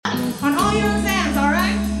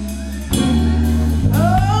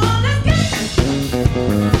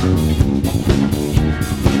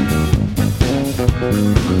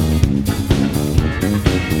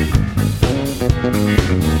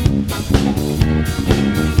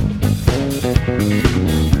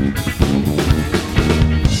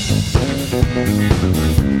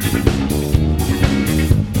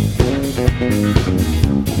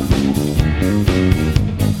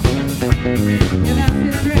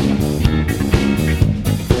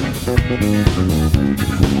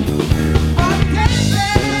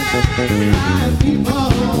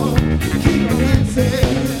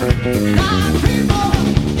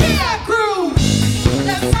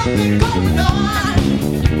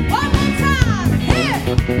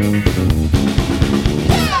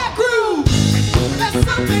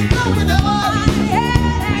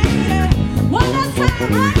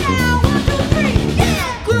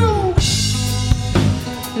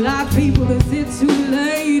like people, is it too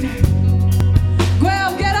late?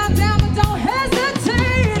 Well, get on down, but don't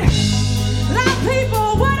hesitate. Like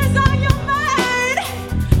people, what is on your mind?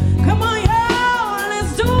 Come on, y'all,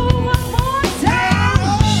 let's do it one more time.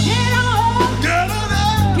 Get on up, get on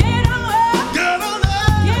up, get on up, get on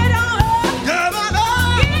up, get on up, get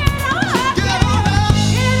on up, get on up,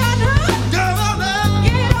 get on up, get on up,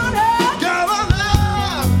 get on up, get on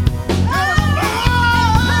up.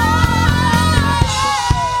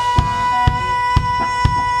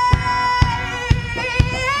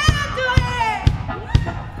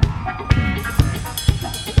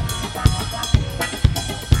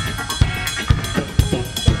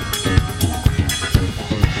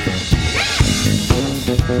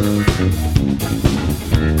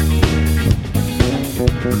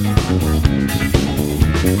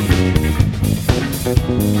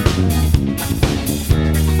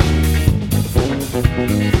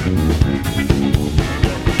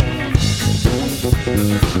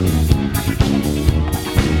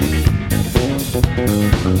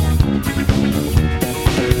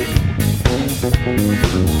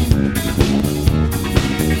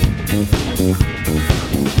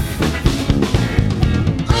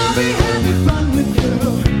 I'll be having fun with you.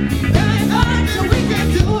 Very much so we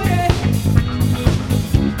can do it.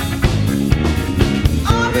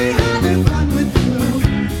 I'll be having fun with you.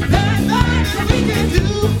 Very much so we can do.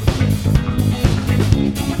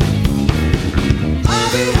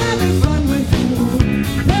 I'll be having fun with you.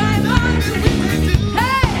 Very much so we can do.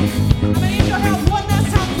 Hey, I'm gonna need your help one last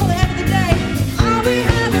time before the end of the day. I'll be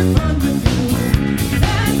having fun with you.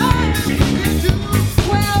 Very much so we can do.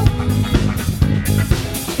 Well.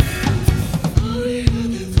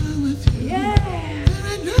 Yeah.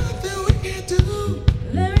 There ain't nothing we can do.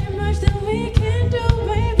 There ain't much that we can do,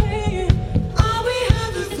 baby. I'll be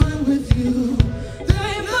having fun with you. There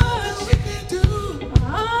ain't much we can do.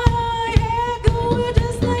 Oh yeah, going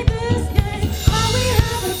just like this, yeah. I'll be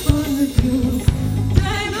having fun with you.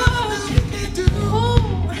 There ain't much we can do.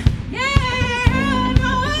 Oh yeah,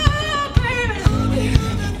 no, baby. I'll be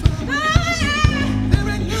having fun with you. There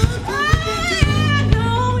ain't nothing we can do. No,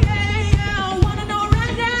 yeah, I wanna know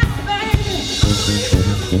right now,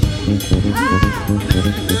 baby.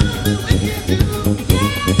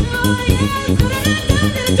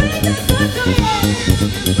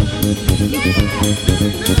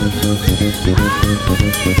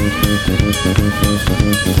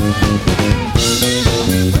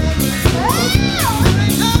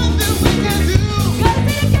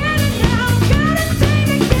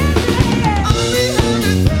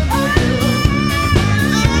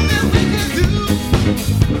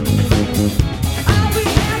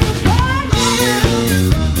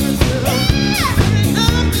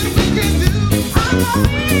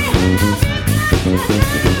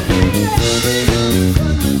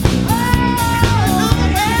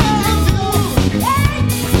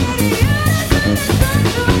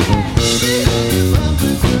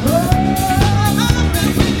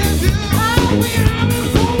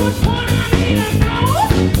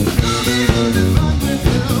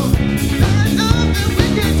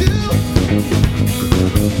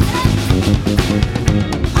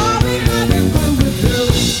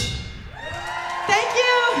 Thank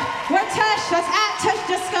you. We're Tush. That's at Tush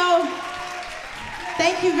Disco.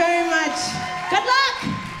 Thank you very much. Good luck.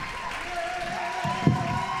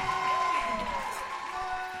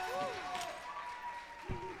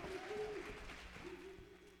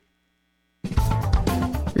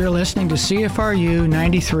 You're listening to CFRU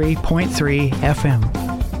 93.3 FM.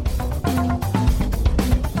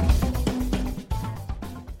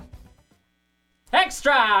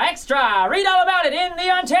 Extra! Extra! Read all about it in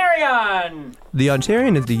The Ontarian! The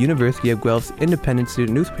Ontarian is the University of Guelph's independent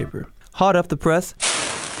student newspaper. Hot off the press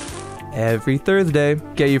every Thursday.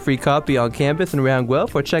 Get your free copy on campus and around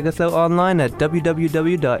Guelph, or check us out online at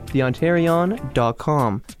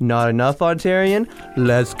www.theontarian.com. Not enough Ontarian?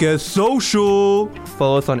 Let's get social!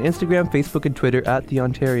 Follow us on Instagram, Facebook, and Twitter at The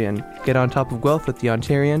Ontarian. Get on top of Guelph with The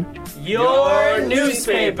Ontarian. Your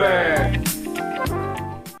newspaper!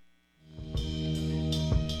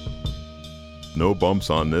 No bumps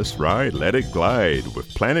on this ride, let it glide with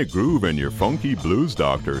Planet Groove and your funky blues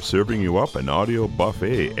doctor, serving you up an audio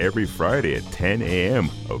buffet every Friday at 10 a.m.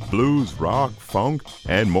 of blues, rock, funk,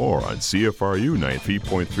 and more on CFRU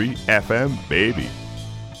 93.3 FM, baby.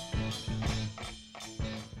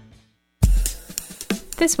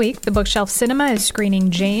 This week, the Bookshelf Cinema is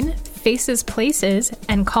screening Jane, Faces, Places,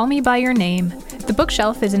 and Call Me By Your Name. The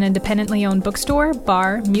Bookshelf is an independently owned bookstore,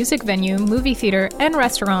 bar, music venue, movie theater, and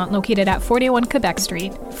restaurant located at 41 Quebec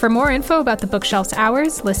Street. For more info about the Bookshelf's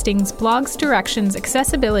hours, listings, blogs, directions,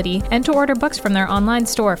 accessibility, and to order books from their online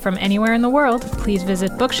store from anywhere in the world, please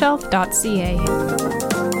visit bookshelf.ca.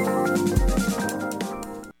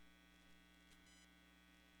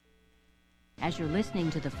 As you're listening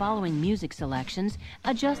to the following music selections,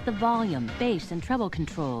 adjust the volume, bass, and treble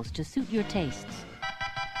controls to suit your tastes.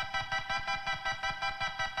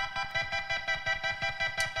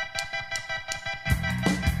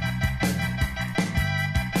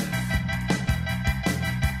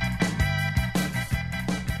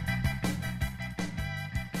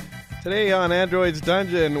 Today on Android's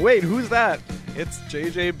Dungeon. Wait, who's that? It's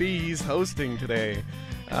JJB's hosting today.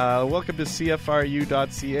 Welcome to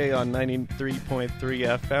CFRU.ca on 93.3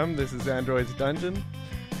 FM. This is Android's Dungeon,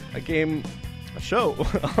 a show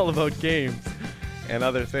all about games and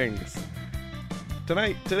other things.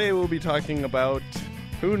 Today we'll be talking about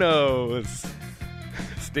who knows.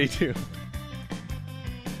 Stay tuned.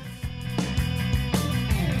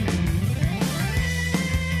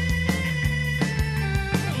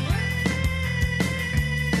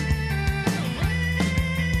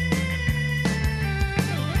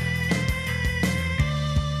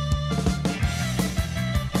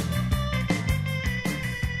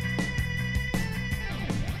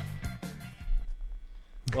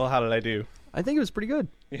 Well, how did I do? I think it was pretty good.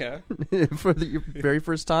 Yeah. For your very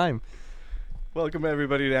first time. Welcome,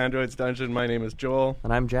 everybody, to Android's Dungeon. My name is Joel.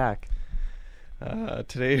 And I'm Jack.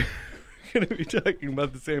 Today, we're going to be talking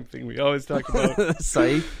about the same thing we always talk about.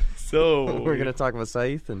 Scythe. So we're going to talk about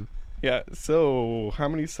Scythe. And yeah, so how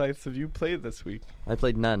many Scythes have you played this week? I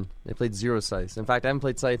played none. I played 0 Scythes. In fact, I haven't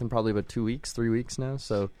played Scythe in probably about 2 weeks, 3 weeks now,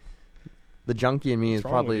 so the junkie in me is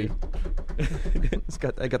probably...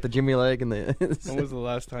 I got the Jimmy leg and the... When was the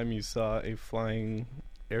last time you saw a flying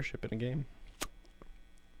airship in a game?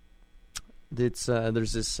 It's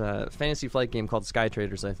there's this fantasy flight game called Sky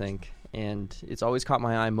Traders, I think, and it's always caught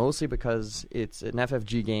my eye mostly because it's an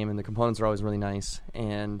FFG game and the components are always really nice,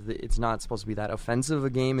 and it's not supposed to be that offensive a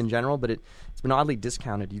game in general, but it's been oddly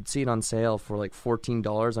discounted. You'd see it on sale for like $14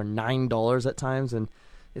 or $9 at times, and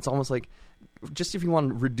it's almost like just if you want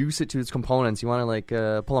to reduce it to its components, you want to like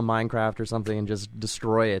pull a Minecraft or something and just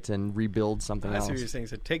destroy it and rebuild something else. I see what you're saying.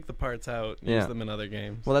 So take the parts out and use them in other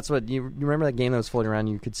games. Well, that's what you remember that game that was floating around.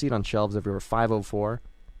 You could see it on shelves everywhere. 504.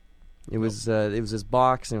 It was this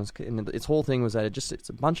box, and its whole thing was that it's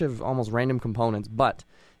a bunch of almost random components, but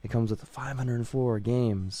it comes with 504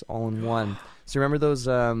 games all in one. So remember those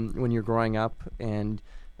when you're growing up and.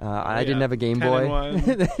 I didn't have a Game Boy.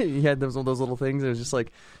 You had those little things. It was just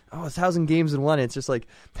like, 1,000 games in one. It's just like,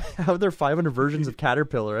 how are there 500 versions of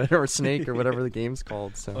Caterpillar or Snake or whatever the game's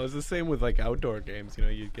called? So it's the same with like outdoor games. You know,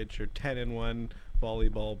 you get your 10-in-1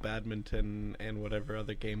 volleyball, badminton, and whatever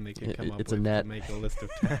other game they can come up with. A net. To make a list of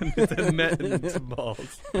 10. It's a net and some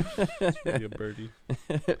balls. Be a birdie.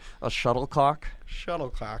 A shuttlecock.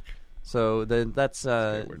 Shuttlecock. So that's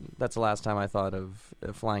the last time I thought of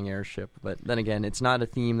a flying airship. But then again, it's not a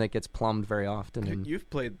theme that gets plumbed very often. You've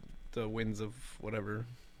played the Winds of whatever.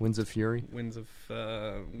 Winds of Fury. Winds of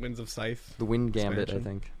Scythe. The Wind Gambit, expansion. I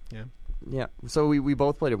think. Yeah. Yeah. So we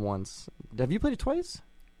both played it once. Have you played it twice?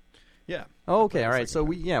 Yeah. Oh, okay. All right. So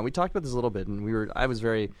we talked about this a little bit, and I was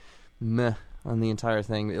very meh on the entire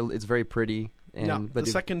thing. It's very pretty. But the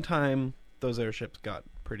second time, those airships got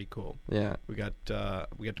pretty cool. Yeah. We got to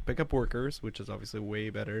pick up workers, which is obviously way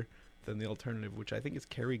better than the alternative, which I think is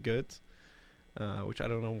carry goods. Which I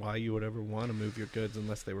don't know why you would ever want to move your goods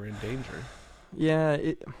unless they were in danger. Yeah,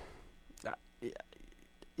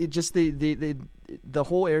 it just the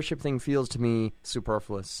whole airship thing feels to me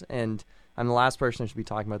superfluous, and I'm the last person who should be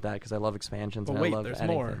talking about that because I love expansions and I love there's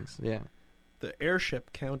adding more. things. Yeah, the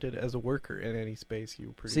airship counted as a worker in any space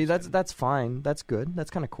you produce. See, that's fine. That's good.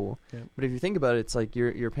 That's kind of cool. Yeah. But if you think about it, it's like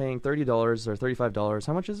you're paying $30 or $35.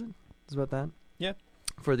 How much is it? It's about that. Yeah.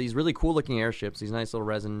 For these really cool looking airships, these nice little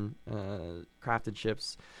resin crafted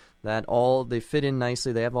ships that they fit in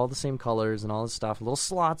nicely. They have all the same colors and all this stuff. Little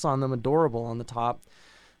slots on them, adorable on the top.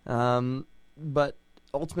 But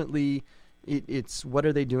ultimately, it's what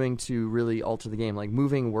are they doing to really alter the game? Like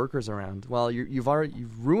moving workers around. Well, you've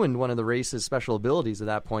ruined one of the race's special abilities at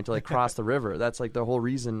that point to like cross the river. That's like the whole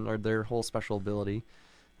reason or their whole special ability.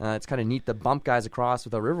 It's kind of neat to bump guys across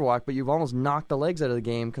with a Riverwalk, but you've almost knocked the legs out of the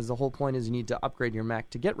game because the whole point is you need to upgrade your mech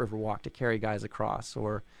to get Riverwalk to carry guys across,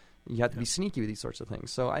 or you have to be sneaky with these sorts of things.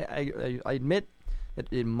 So I admit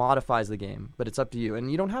that it modifies the game, but it's up to you,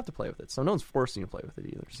 and you don't have to play with it. So no one's forcing you to play with it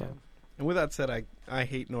either. So And with that said, I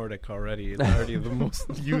hate Nordic already. It's already the most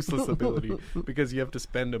useless ability because you have to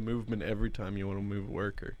spend a movement every time you want to move a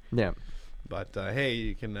worker. Yeah. But hey,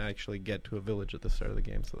 you can actually get to a village at the start of the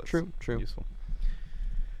game, so that's True. useful.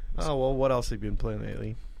 Oh, well, what else have you been playing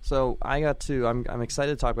lately? So I'm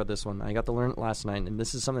excited to talk about this one. I got to learn it last night, and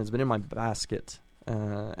this is something that's been in my basket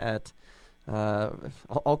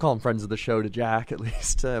I'll call them friends of the show to Jack, at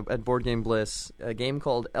least, at Board Game Bliss, a game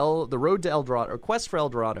called The Road to El Dorado, or Quest for El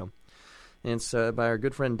Dorado. And it's by our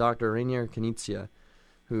good friend Dr. Rainier Knizia,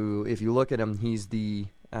 who, if you look at him, he's the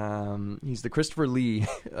Christopher Lee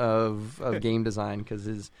of game design,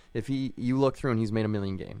 because you look through and he's made a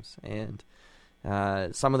million games, and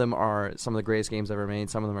some of them are some of the greatest games ever made.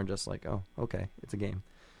 Some of them are just like, oh, okay, it's a game.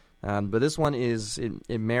 But this one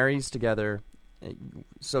it marries together.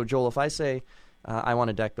 So Joel, if I say I want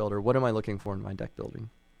a deck builder, what am I looking for in my deck building?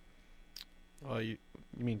 You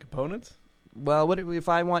mean components? Well, if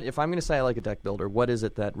I'm going to say I like a deck builder, what is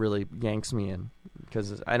it that really yanks me in?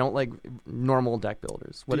 Because I don't like normal deck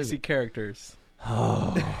builders. What is it? characters.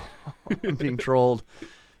 Oh, I'm being trolled.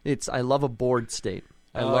 I love a board state.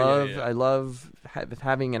 I love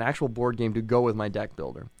having an actual board game to go with my deck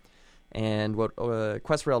builder. And what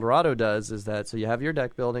Quest for El Dorado does is that, so you have your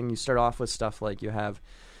deck building. You start off with stuff like you have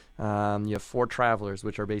 4 travelers,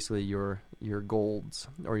 which are basically your golds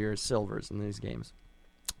or your silvers in these games,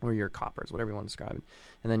 or your coppers, whatever you want to describe it.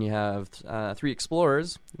 And then you have 3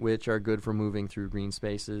 explorers, which are good for moving through green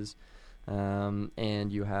spaces.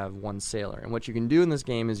 And you have 1 sailor. And what you can do in this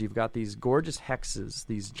game is you've got these gorgeous hexes,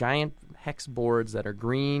 these giant hex boards that are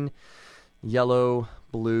green, yellow,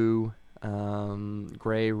 blue,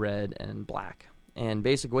 gray, red, and black. And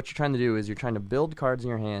basically what you're trying to do is you're trying to build cards in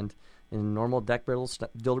your hand in normal deck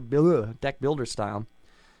builder style.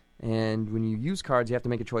 And when you use cards, you have to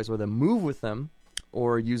make a choice whether to move with them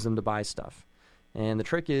or use them to buy stuff. And the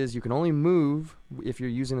trick is you can only move if you're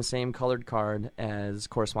using the same colored card as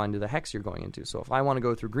corresponding to the hex you're going into. So if I want to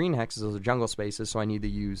go through green hexes, those are jungle spaces, so I need to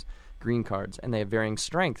use green cards. And they have varying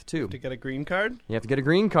strength, too. To get a green card? You have to get a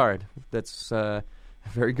green card. That's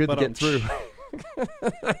very good to get through.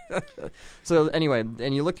 So anyway,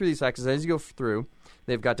 and you look through these hexes. As you go through,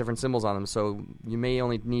 they've got different symbols on them. So you may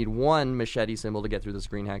only need 1 machete symbol to get through this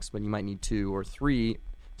green hex, but you might need 2 or 3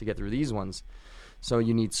 to get through these ones. So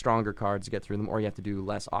you need stronger cards to get through them, or you have to do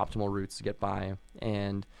less optimal routes to get by.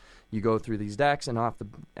 And you go through these decks, and out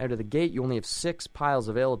of the gate, you only have 6 piles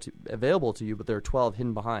available to you, but there are 12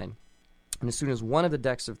 hidden behind. And as soon as one of the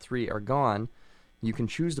decks of 3 are gone, you can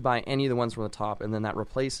choose to buy any of the ones from the top, and then that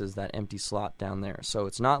replaces that empty slot down there. So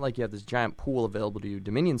it's not like you have this giant pool available to you,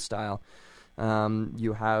 Dominion style.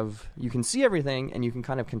 You can see everything, and you can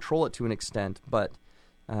kind of control it to an extent, but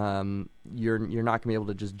you're not going to be able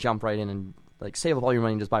to just jump right in and save up all your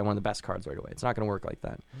money and just buy one of the best cards right away. It's not going to work like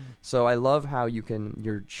that. So I love how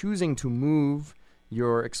you're choosing to move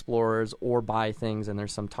your explorers or buy things, and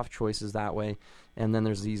there's some tough choices that way. And then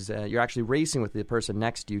there's these, you're actually racing with the person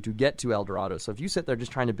next to you to get to El Dorado. So if you sit there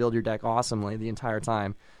just trying to build your deck awesomely the entire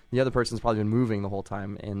time, the other person's probably been moving the whole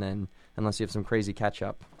time, and then unless you have some crazy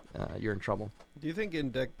catch-up, you're in trouble. Do you think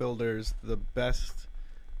in deck builders the best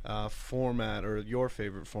format, or your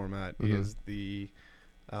favorite format, is the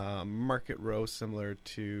Market Row, similar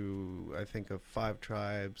to, I think, of Five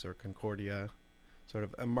Tribes or Concordia? Sort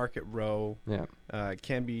of a Market Row. Yeah.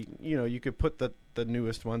 Can be, you could put the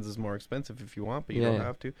newest ones as more expensive if you want, but you don't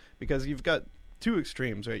have to. Because you've got 2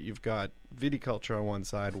 extremes, right? You've got viticulture on one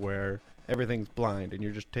side where everything's blind and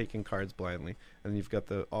you're just taking cards blindly. And then you've got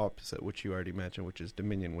the opposite, which you already mentioned, which is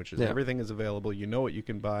Dominion, which is everything is available, you know what you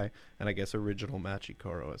can buy, and I guess original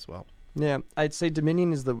Machikoro as well. Yeah, I'd say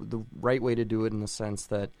Dominion is the right way to do it in the sense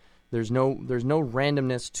that there's no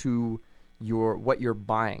randomness to what you're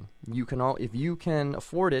buying. If you can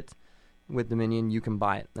afford it with Dominion, you can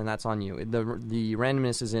buy it, and that's on you. The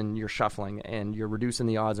randomness is in your shuffling, and you're reducing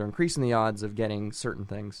the odds or increasing the odds of getting certain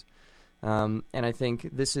things. And I think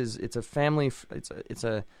it's a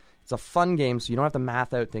fun game, so you don't have to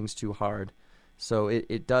math out things too hard. So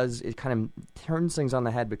it kind of turns things on the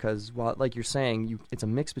head, because while, like you're saying, it's a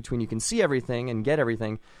mix between you can see everything and get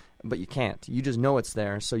everything, but you can't. You just know it's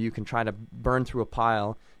there, so you can try to burn through a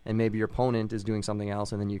pile, and maybe your opponent is doing something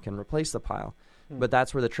else, and then you can replace the pile. But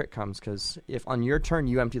that's where the trick comes, because if on your turn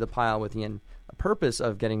you empty the pile with the purpose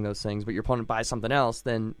of getting those things, but your opponent buys something else,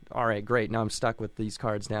 then all right, great, now I'm stuck with these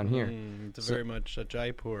cards down here. It's very much a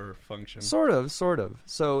Jaipur function. Sort of.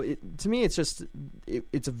 So to me, it's just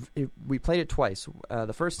we played it twice.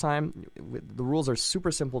 The first time, the rules are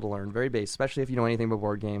super simple to learn, very basic, especially if you know anything about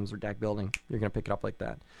board games or deck building. You're going to pick it up like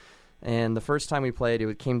that. And the first time we played,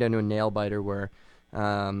 it came down to a nail biter where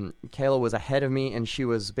Kayla was ahead of me, and she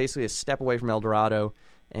was basically a step away from El Dorado.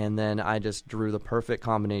 And then I just drew the perfect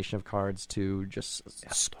combination of cards to just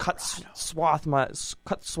cut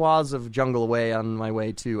swaths of jungle away on my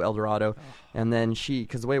way to El Dorado. Oh. And then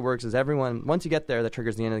because the way it works is everyone, once you get there, that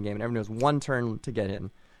triggers the end of the game, and everyone has one turn to get in.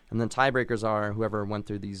 And then tiebreakers are whoever went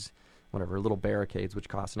through these, little barricades, which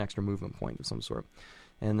cost an extra movement point of some sort.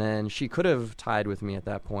 And then she could have tied with me at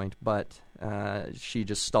that point, but she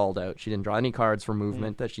just stalled out. She didn't draw any cards for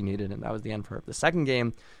movement that she needed, and that was the end for her. The second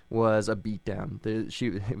game was a beatdown.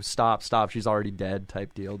 It was stop, she's already dead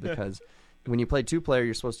type deal, because when you play two-player,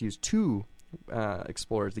 you're supposed to use two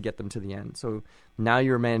explorers to get them to the end. So now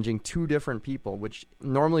you're managing two different people, which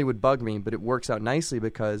normally would bug me, but it works out nicely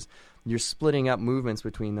because you're splitting up movements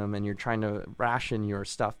between them, and you're trying to ration your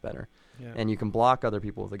stuff better. Yeah. And you can block other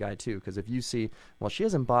people with the guy too, because if you see, well, she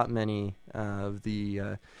hasn't bought many of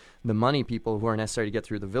the money people who are necessary to get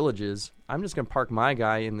through the villages, I'm just going to park my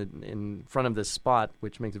guy in front of this spot,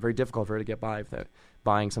 which makes it very difficult for her to get by without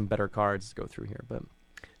buying some better cards to go through here. But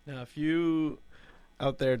now, if you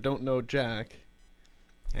out there don't know Jack,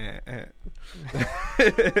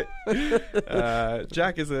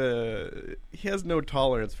 Jack he has no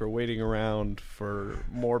tolerance for waiting around for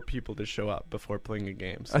more people to show up before playing a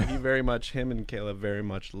game. So him and Kayla very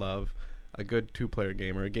much love a good two-player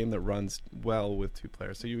game, or a game that runs well with two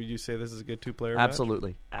players. So you say this is a good two-player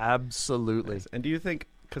Absolutely. match? Absolutely. Nice. And do you think,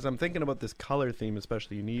 because I'm thinking about this color theme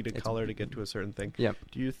especially, you need a color to get to a certain thing. Yep.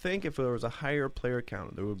 Do you think if there was a higher player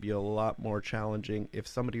count, there would be a lot more challenging if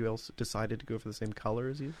somebody else decided to go for the same color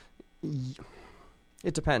as you?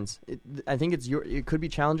 It depends. I think it could be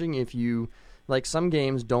challenging if you, like, some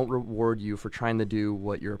games don't reward you for trying to do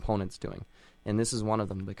what your opponent's doing. And this is one of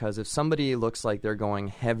them, because if somebody looks like they're going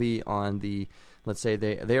heavy on let's say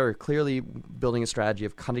they are clearly building a strategy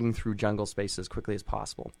of cutting through jungle space as quickly as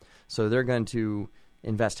possible. So they're going to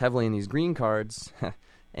invest heavily in these green cards,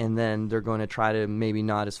 and then they're going to try to maybe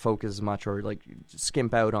not as focus as much, or like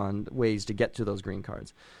skimp out on ways to get to those green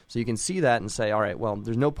cards. So you can see that and say, all right, well,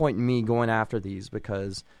 there's no point in me going after these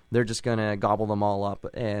because they're just going to gobble them all up,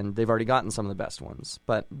 and they've already gotten some of the best ones.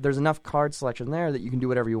 But there's enough card selection there that you can do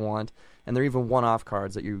whatever you want, and they're even one-off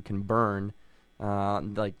cards that you can burn,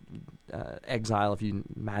 like Exile if you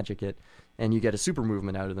magic it, and you get a super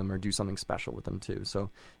movement out of them or do something special with them too. So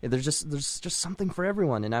there's just something for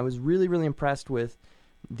everyone, and I was really, really impressed with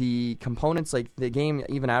the components. Like, the game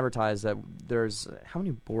even advertised that there's, how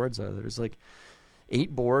many boards are there? There's like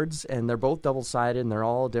 8 boards, and they're both double-sided, and they're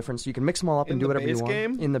all different, so you can mix them all up and do whatever you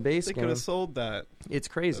want. In the base game, they could have sold that. It's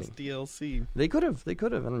crazy. That's DLC. They could have,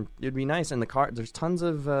 and it'd be nice. And there's tons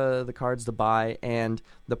of the cards to buy, and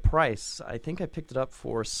the price, I think I picked it up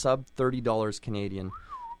for sub $30 Canadian.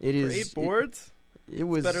 It is 8 boards. It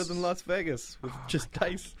was better than Las Vegas with just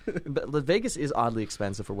dice. But Vegas is oddly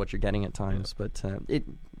expensive for what you're getting at times. Yeah. But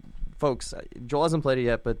folks, Joel hasn't played it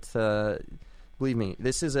yet, but believe me,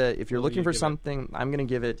 this is if you're looking for something, I'm going to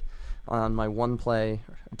give it on my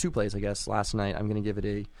 2 plays, I guess, last night. I'm going to give it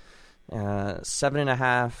a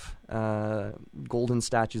 7.5 golden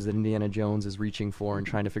statues that Indiana Jones is reaching for and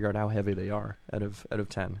trying to figure out how heavy they are out of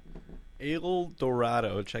 10. El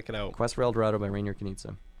Dorado, check it out. Quest for El Dorado by Rainier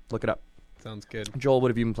Knizia. Look it up. Sounds good. Joel, what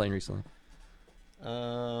have you been playing recently?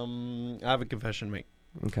 I have a confession to make.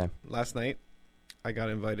 Okay. Last night, I got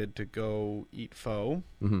invited to go eat pho,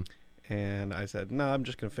 and I said, "No, I'm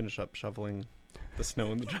just going to finish up shoveling the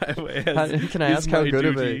snow in the driveway." Can I ask how good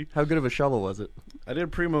of a shovel was it? I did a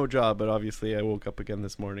primo job, but obviously I woke up again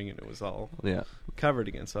this morning and it was all covered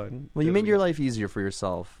again. So you made your life easier for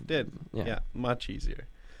yourself. Did yeah, much easier.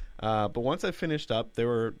 But once I finished up, they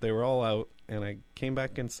were all out, and I came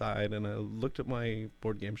back inside and I looked at my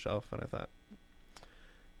board game shelf and I thought,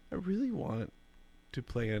 I really want to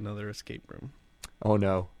play another escape room. Oh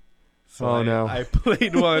no! So I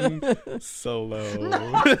played one solo.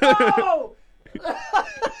 No!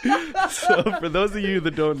 So for those of you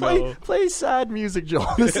that don't know, play sad music, Joel.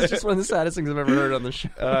 This is just one of the saddest things I've ever heard on the show.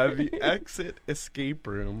 The Exit Escape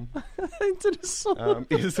Room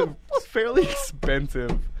is fairly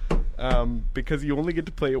expensive because you only get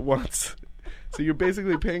to play it once. So you're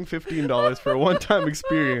basically paying $15 for a one-time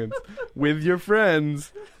experience with your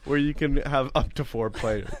friends where you can have up to 4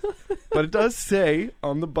 players. But it does say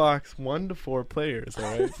on the box 1 to 4 players, all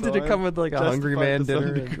right? So did it come with like a Hungry Man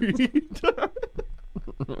dinner?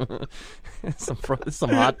 Some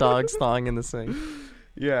hot dogs thawing in the sink.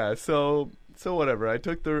 Yeah, so whatever. I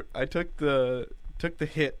took the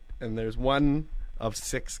hit, and there's one of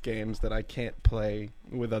 6 games that I can't play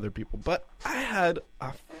with other people. But I had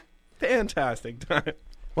a fantastic time.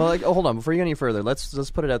 Well, hold on. Before you go any further,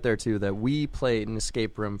 let's put it out there, too, that we played an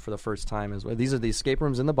escape room for the first time as well. These are the escape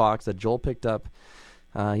rooms in the box that Joel picked up.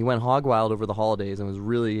 He went hog wild over the holidays and was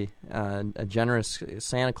really a generous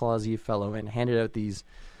Santa Claus-y fellow and handed out these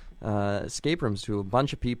escape rooms to a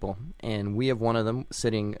bunch of people. And we have one of them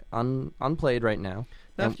sitting unplayed right now.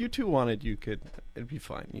 Now, if you two wanted, you could. It'd be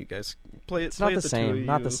fine. You guys play it. It's not the same.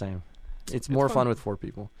 Not the same. It's more fun with 4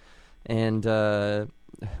 people. And,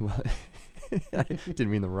 well, I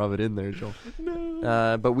didn't mean to rub it in there, Joel.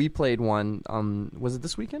 No. But we played one, was it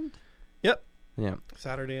this weekend? Yep. Yeah.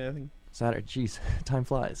 Saturday, I think. Saturday. Jeez, time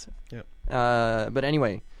flies. Yep. But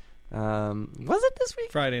anyway, was it this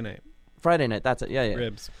week? Friday night. Friday night, that's it. Yeah, yeah.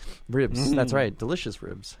 Ribs. That's right. Delicious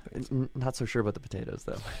ribs. Not so sure about the potatoes,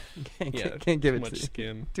 though. Can't give it much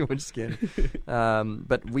skin. Too much skin.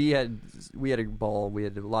 But we had a ball. We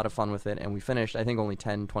had a lot of fun with it, and we finished, I think, only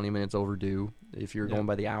 10, 20 minutes overdue if you're going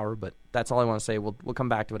by the hour. But that's all I want to say. We'll come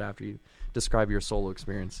back to it after you describe your solo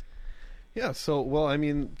experience. Yeah, so, well, I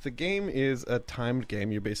mean, the game is a timed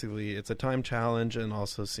game. It's a time challenge and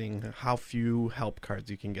also seeing how few help cards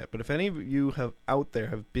you can get. But if any of you out there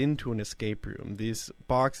have been to an escape room, these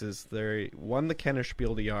boxes, they won the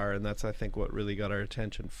Kennerspiel DR, and that's, I think, what really got our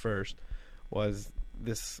attention first, was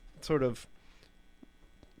this sort of,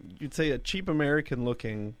 you'd say, a cheap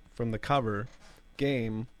American-looking, from the cover,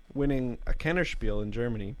 game winning a Kennerspiel in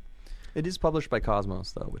Germany. It is published by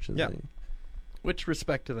Cosmos, though, which is Which,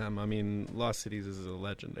 respect to them. I mean, Lost Cities is a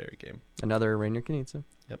legendary game. Another Rainier Knizia.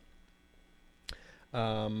 Yep.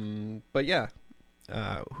 But yeah,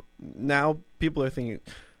 now people are thinking,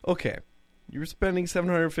 okay, you're spending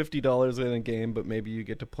 $750 in a game, but maybe you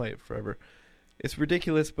get to play it forever. It's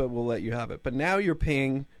ridiculous, but we'll let you have it. But now you're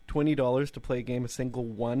paying $20 to play a game a single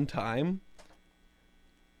one time?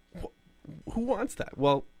 Who wants that?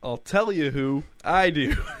 Well, I'll tell you who. I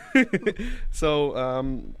do. So,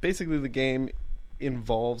 basically the game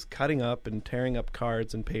involves cutting up and tearing up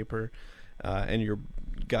cards and paper and your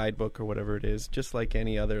guidebook or whatever it is, just like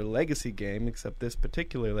any other legacy game, except this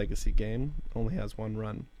particular legacy game only has one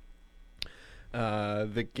run.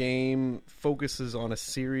 The game focuses on a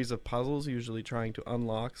series of puzzles, usually trying to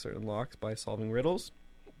unlock certain locks by solving riddles.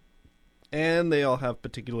 And they all have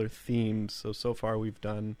particular themes. So far we've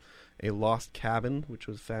done a Lost Cabin, which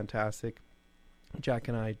was fantastic. Jack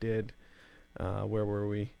and I did, where were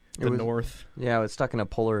we? North. Yeah, it was stuck in a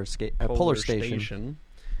polar station.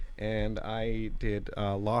 And I did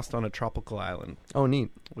Lost on a Tropical Island. Oh,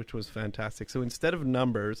 neat. Which was fantastic. So instead of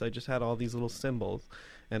numbers, I just had all these little symbols.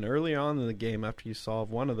 And early on in the game, after you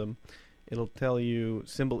solve one of them, it'll tell you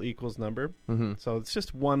symbol equals number. Mm-hmm. So it's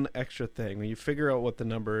just one extra thing. When you figure out what the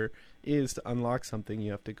number is to unlock something,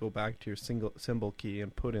 you have to go back to your symbol key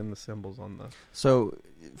and put in the symbols on the So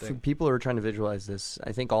for thing. people who are trying to visualize this,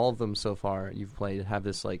 I think all of them so far you've played have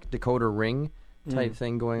this like decoder ring type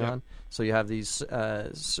thing going on. So you have these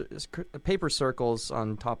paper circles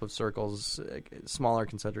on top of circles, smaller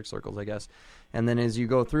concentric circles, I guess. And then as you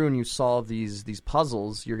go through and you solve these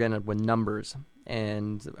puzzles, you're going to win numbers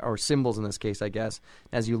or symbols in this case, I guess.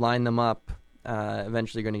 As you line them up,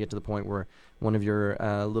 eventually you're going to get to the point where one of your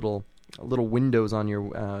little windows on your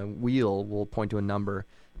wheel will point to a number,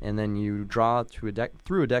 and then you draw through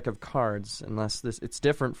a deck of cards. Unless it's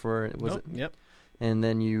different for Yep. And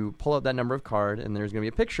then you pull out that number of card, and there's going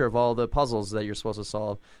to be a picture of all the puzzles that you're supposed to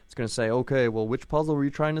solve. It's going to say, okay, well, which puzzle were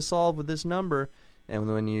you trying to solve with this number? And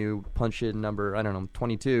when you punch in number,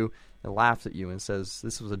 22, it laughs at you and says,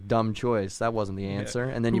 this was a dumb choice. That wasn't the answer.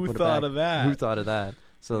 And then you put it back. Who thought of that? Who thought of that?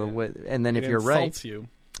 So, and then if you're insults right, you.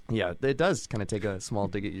 yeah, it does kind of take a small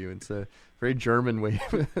dig at you. It's a very German way.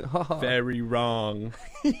 Very wrong.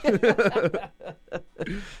 I've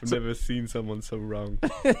never seen someone so wrong.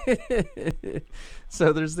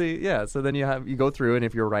 So there's so then you go through, and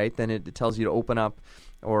if you're right, then it tells you to open up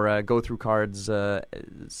or go through cards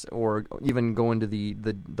or even go into the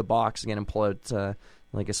box again and pull out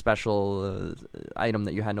like a special item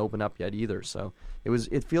that you hadn't opened up yet either. So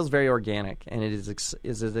it feels very organic, and it is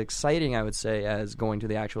as exciting, I would say, as going to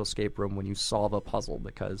the actual escape room when you solve a puzzle,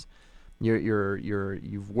 because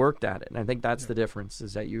you've worked at it. And I think that's the difference,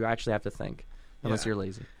 is that you actually have to think, unless you're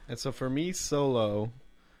lazy. And so for me, solo,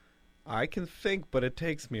 I can think, but it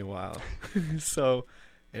takes me a while. So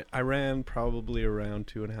I ran probably around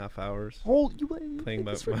 2.5 hours. Oh, you playing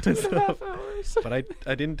by for myself. 2.5 hours. But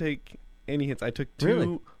I didn't take any hints. I took 2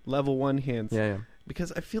 Really? level 1 hints. Yeah.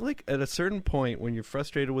 Because I feel like at a certain point when you're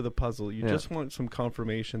frustrated with a puzzle, you just want some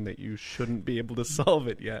confirmation that you shouldn't be able to solve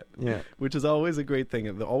it yet. Yeah. Which is always a great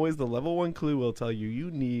thing. Always the level 1 clue will tell you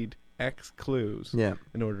you need X clues Yeah.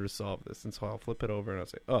 in order to solve this. And so I'll flip it over and I'll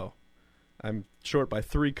say, oh, I'm short by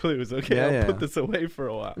 3 clues. Okay, Yeah, I'll yeah. put this away for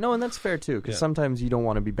a while. No, and that's fair too, because Yeah. sometimes you don't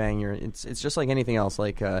want to be banging your. It's just like anything else,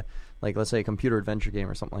 like let's say a computer adventure game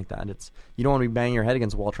or something like that. It's you don't want to be banging your head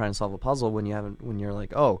against the wall trying to solve a puzzle when you're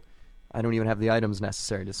like, oh, I don't even have the items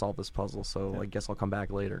necessary to solve this puzzle, so I guess I'll come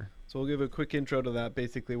back later. So we'll give a quick intro to that.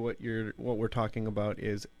 Basically, what we're talking about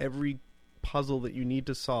is every puzzle that you need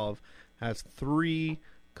to solve has 3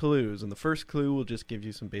 clues, and the first clue will just give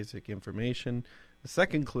you some basic information. The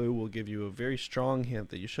second clue will give you a very strong hint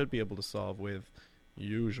that you should be able to solve with,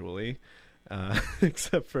 usually,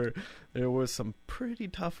 except for there was some pretty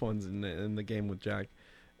tough ones in the game with Jack.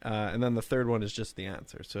 And then the third one is just the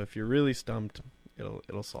answer. So if you're really stumped,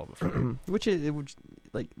 it'll solve it for you. Which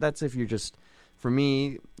like that's if you're just. For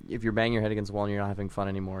me, if you're banging your head against the wall and you're not having fun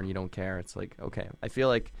anymore and you don't care, it's like, okay, I feel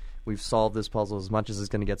like we've solved this puzzle as much as it's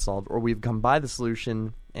going to get solved, or we've come by the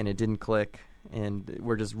solution and it didn't click, and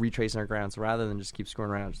we're just retracing our ground. So rather than just keep screwing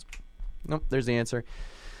around, just, nope, there's the answer.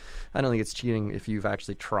 I don't think it's cheating if you've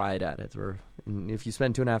actually tried at it, or if you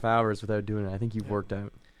spend 2.5 hours without doing it. I think you've worked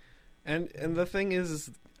out. And the thing is,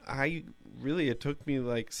 it took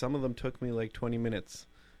me some of them took me like 20 minutes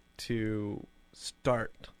to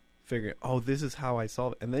start figuring, this is how I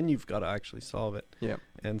solve it, and then you've got to actually solve it. Yeah.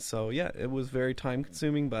 And so it was very time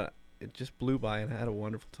consuming, but it just blew by, and I had a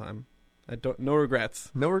wonderful time. No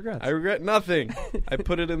regrets. No regrets. I regret nothing. I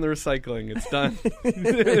put it in the recycling. It's done.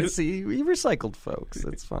 See, we recycled, folks.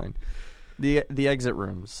 That's fine. The exit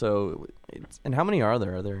rooms. So, and how many are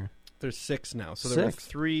there? Are there? There's 6 now. So there were 6?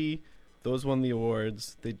 3. Those won the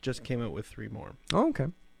awards. They just came out with 3 more. Oh, okay.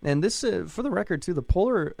 And this, for the record, too, the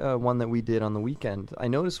Polar one that we did on the weekend, I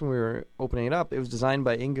noticed when we were opening it up, it was designed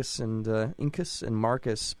by Incus and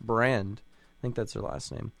Marcus Brand. I think that's their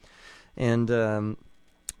last name. And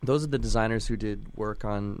those are the designers who did work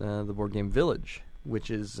on the board game Village, which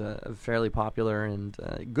is a fairly popular and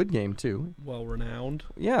good game, too. Well-renowned.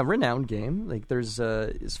 Yeah, renowned game. Like, there's,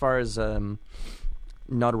 as far as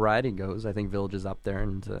notoriety goes, I think Village is up there.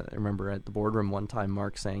 And I remember at the boardroom one time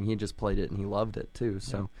Mark saying he just played it and he loved it too.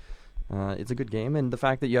 So it's a good game, and the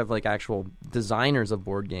fact that you have like actual designers of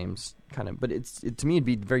board games, but to me it'd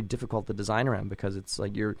be very difficult to design around, because it's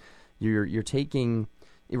like you're taking,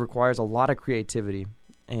 it requires a lot of creativity,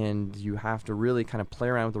 and you have to really kind of play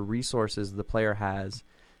around with the resources the player has,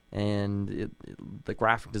 and the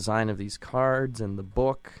graphic design of these cards and the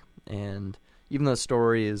book, and even though the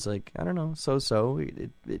story is like, I don't know, so,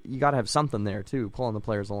 you got to have something there, too, pulling the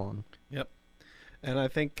players along. Yep. And I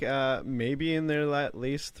think maybe in their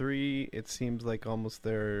last 3, it seems like almost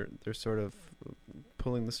they're sort of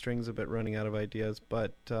pulling the strings a bit, running out of ideas,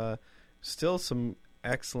 but still some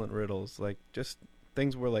excellent riddles. Like, just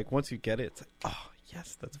things where, like, once you get it, it's like, oh,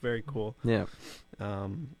 yes, that's very cool. Yeah.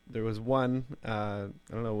 There was one, I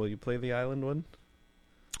don't know, will you play the island one?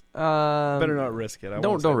 Better not risk it.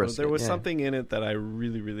 Don't risk it. There was something in it that I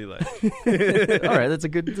really, really liked. All right, that's a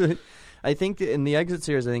good. I think in the Exit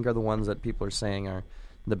series, I think are the ones that people are saying are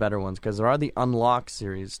the better ones, because there are the Unlock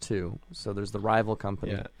series too. So there's the Rival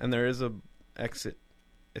Company. Yeah, and there is a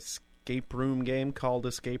escape room game called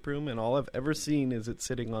Escape Room, and all I've ever seen is it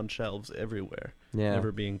sitting on shelves everywhere,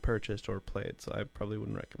 never being purchased or played. So I probably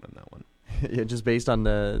wouldn't recommend that one. Yeah, just based on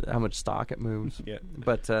how much stock it moves. Yeah,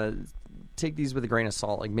 but take these with a grain of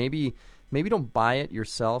salt. Like maybe don't buy it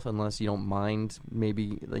yourself unless you don't mind.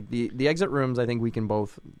 Maybe like the Exit Rooms, I think we can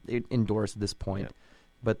both endorse at this point. Yeah.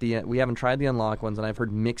 But we haven't tried the Unlock ones, and I've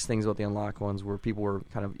heard mixed things about the Unlock ones, where people were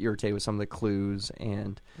kind of irritated with some of the clues.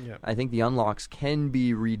 And I think the Unlocks can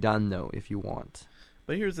be redone though if you want.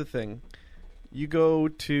 But here's the thing: you go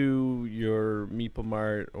to your Meeple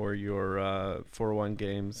Mart or your 401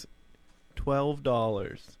 Games,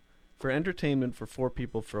 $12 for entertainment for 4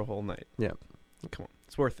 people for a whole night. Yeah, come on,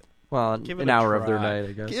 it's worth it. Well, an hour of their night,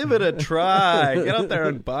 I guess. Give it a try. Get out there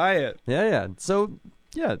and buy it. Yeah. So,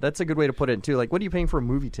 yeah, that's a good way to put it, too. Like, what are you paying for a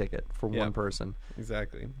movie ticket for one person?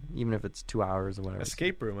 Exactly. Even if it's 2 hours or whatever.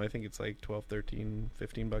 Escape Room, I think it's like $12, $13,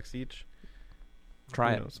 $15 each.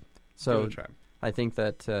 Try it. So, give it a try. I think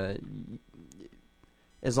that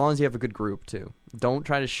as long as you have a good group, too. Don't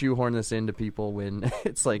try to shoehorn this into people when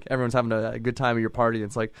it's like everyone's having a good time at your party.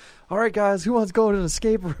 It's like, all right, guys, who wants to go to an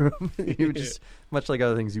escape room? You just, much like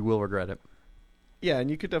other things, you will regret it. Yeah,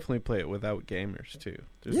 and you could definitely play it without gamers, too.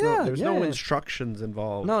 There's no instructions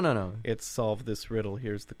involved. No. It's solve this riddle.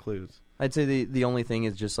 Here's the clues. I'd say the only thing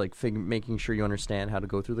is just like making sure you understand how to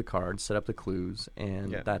go through the cards, set up the clues,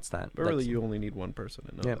 and that's that. But really, you only need one person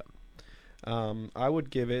to know that. I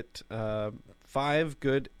would give it 5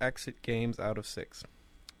 good exit games out of 6.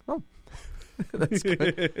 Oh, that's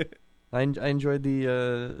good. I enjoyed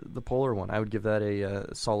the Polar one. I would give that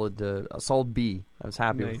a solid B. I was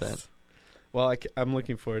happy with that. Well, I'm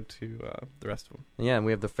looking forward to the rest of them. Yeah, and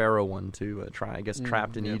we have the Pharaoh one to try. I guess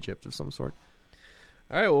trapped in Egypt of some sort.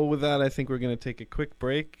 All right, well, with that, I think we're going to take a quick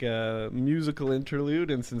break, musical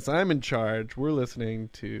interlude, and since I'm in charge, we're listening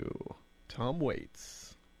to Tom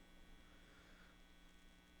Waits.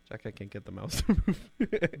 Jack, I can't get the mouse to move. You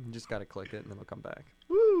just got to click it, and then it'll come back.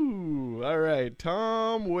 Woo! All right,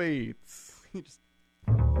 Tom Waits.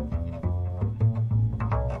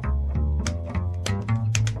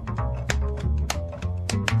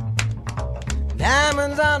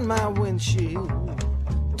 Diamonds on my windshield,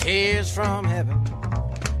 tears from heaven.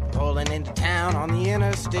 Pulling into town on the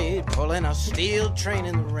interstate, pulling a steel train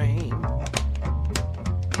in the rain.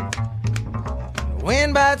 The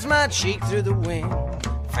wind bites my cheek through the wind.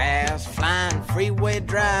 Fast flying freeway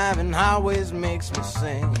driving always makes me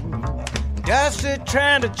sing. Dusty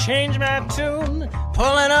trying to change my tune,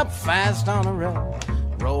 pulling up fast on the road,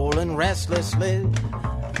 rolling restlessly,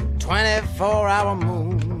 24-hour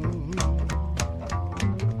moon.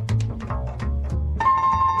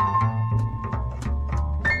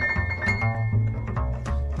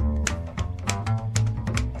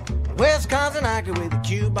 Wisconsin hiker with a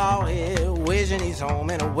cue ball head, wishing he's home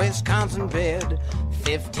in a Wisconsin bed.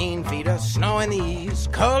 15 feet of snow in the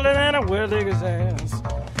east, colder than a well digger's ass.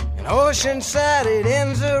 In Oceanside it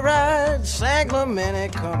ends the ride,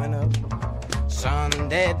 Sacramento coming up.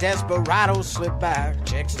 Sunday desperados slip by,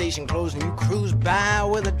 check station closed and you cruise by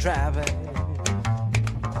with a driver.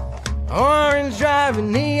 Orange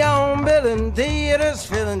driving, neon building, theaters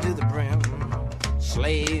filling to the brim.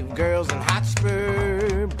 Slave girls in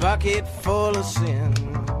Hotspur, bucket full of sin.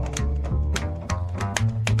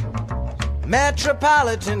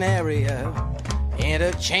 Metropolitan area,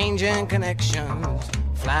 interchanging connections.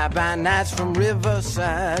 Fly-by nights from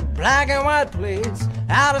Riverside, black and white plates,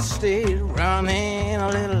 out of state, running a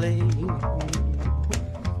little late.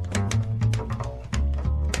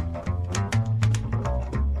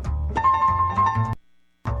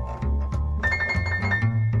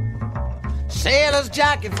 Sailors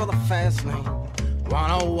jockey for the fast lane,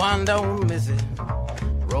 101 don't miss it.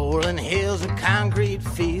 Rolling hills and concrete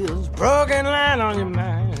fields, broken line on your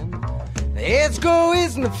mind. The 8s go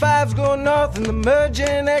east and the 5s go north, and the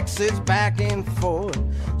merging exits back and forth.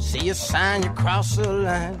 See a sign, you cross the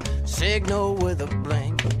line, signal with a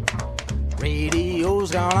blink.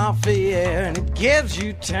 Radio's gone off the air and it gives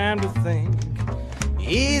you time to think.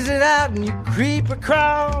 Ease it out and you creep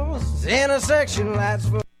across intersection lights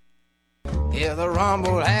for. Hear the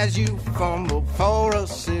rumble as you fumble for a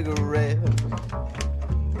cigarette.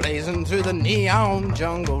 Blazing through the neon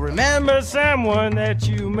jungle, remember someone that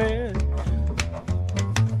you met.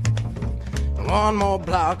 One more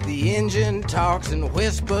block, the engine talks and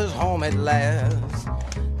whispers home at last.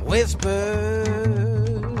 Whispers,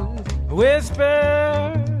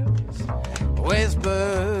 whispers,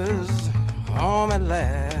 whispers, home at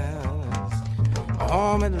last,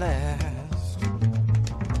 home at last.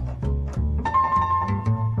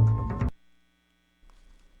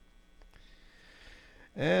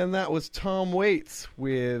 And that was Tom Waits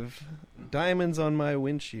with Diamonds on My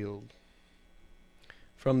Windshield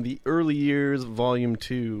from the Early Years Volume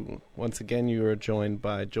 2. Once again, you are joined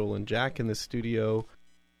by Joel and Jack in the studio.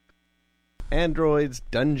 Android's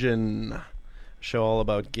Dungeon, a show all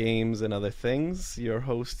about games and other things. Your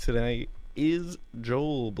host today is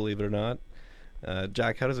Joel, believe it or not.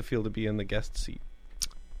 Jack, how does it feel to be in the guest seat?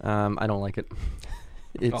 I don't like it.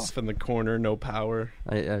 It's off in the corner, no power.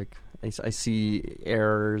 I see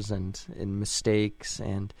errors and mistakes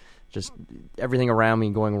and just everything around me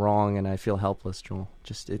going wrong, and I feel helpless, Joel.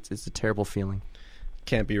 Just it's a terrible feeling.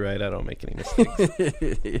 Can't be right. I don't make any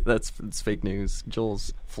mistakes. It's fake news.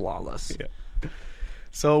 Joel's flawless. Yeah.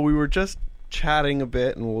 So we were just chatting a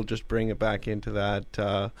bit, and we'll just bring it back into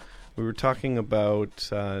that. We were talking about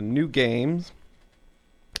new games,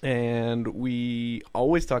 and we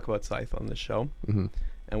always talk about Scythe on this show. Mm-hmm.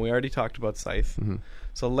 And we already talked about Scythe. Mm-hmm.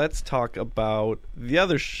 So let's talk about the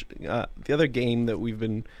other game that we've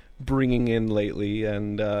been bringing in lately,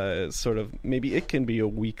 and sort of maybe it can be a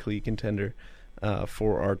weekly contender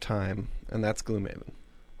for our time, and that's Gloomhaven.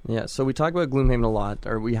 Yeah, so we talk about Gloomhaven a lot,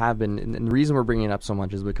 or we have been, and the reason we're bringing it up so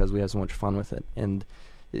much is because we have so much fun with it. And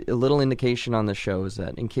a little indication on the show is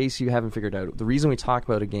that, in case you haven't figured out, the reason we talk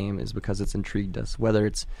about a game is because it's intrigued us, whether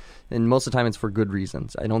it's, and most of the time it's for good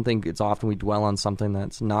reasons. I don't think it's often we dwell on something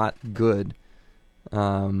that's not good,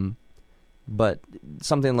 but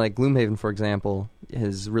something like Gloomhaven, for example,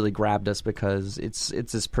 has really grabbed us because it's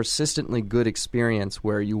this persistently good experience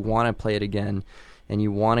where you want to play it again, and you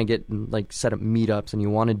want to get set up meetups, and you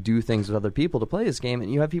want to do things with other people to play this game,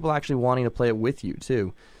 and you have people actually wanting to play it with you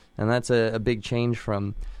too. And that's a big change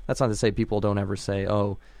from. That's not to say people don't ever say,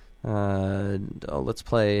 let's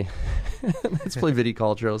play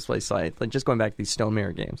Viticulture, let's play Scythe. Like just going back to these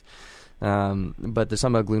Stonemaier games. But there's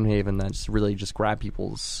something about Gloomhaven that's really just grabbed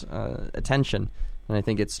people's attention, and I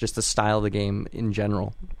think it's just the style of the game in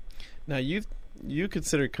general. Now you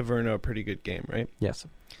consider Caverna a pretty good game, right? Yes.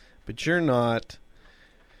 But you're not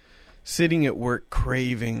sitting at work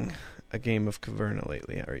craving a game of Caverna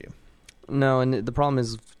lately, are you? No, and the problem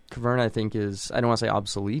is Caverna, I think, is, I don't want to say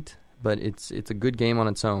obsolete, but it's a good game on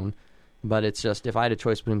its own. But it's just, if I had a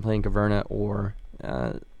choice between playing Caverna or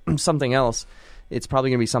something else, it's probably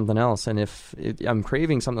going to be something else. And if I'm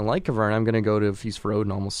craving something like Caverna, I'm going to go to Feast for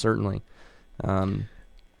Odin almost certainly, even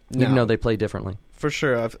though they play differently. For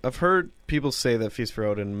sure. I've heard people say that Feast for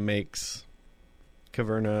Odin makes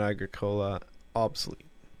Caverna and Agricola obsolete.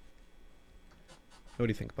 What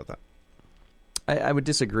do you think about that? I would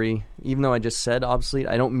disagree. Even though I just said obsolete,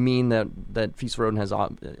 I don't mean that Feast for Odin has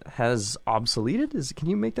obsoleted. Can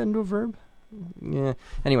you make that into a verb? Yeah.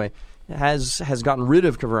 Anyway, has gotten rid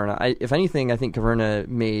of Caverna. If anything, I think Caverna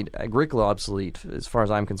made Agricola obsolete as far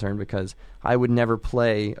as I'm concerned, because I would never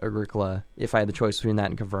play Agricola if I had the choice between that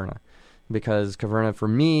and Caverna. Because Caverna, for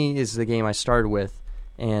me, is the game I started with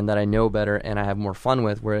and that I know better and I have more fun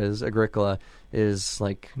with, whereas Agricola is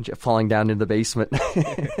like falling down into the basement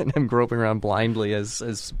and I'm groping around blindly as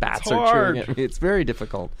bats are chewing at me. It's very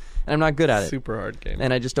difficult, and I'm not good at it. Super hard game.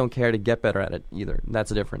 And I just don't care to get better at it either. That's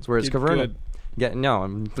the difference. Whereas Caverna... No,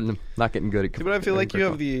 I'm not getting good at Caverna. But I feel like you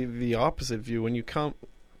have the opposite view when you come...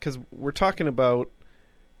 Because we're talking about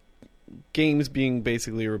games being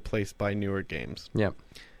basically replaced by newer games. Yeah.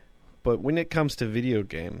 But when it comes to video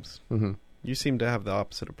games... Mm-hmm. You seem to have the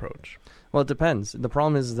opposite approach. Well, it depends. The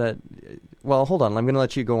problem is that... Well, hold on. I'm going to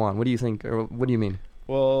let you go on. What do you think? Or what do you mean?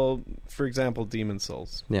 Well, for example, Demon's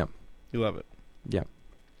Souls. Yeah. You love it. Yeah.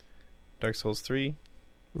 Dark Souls 3.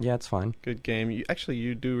 Yeah, it's fine. Good game.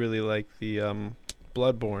 You do really like the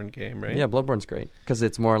Bloodborne game, right? Yeah, Bloodborne's great. Because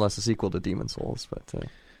it's more or less a sequel to Demon's Souls.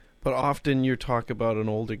 But often you talk about an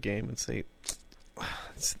older game and say...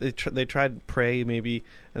 They tried Prey, maybe,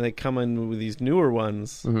 and they come in with these newer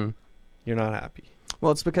ones... Mm-hmm. You're not happy.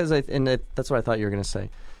 Well, it's because that's what I thought you were going to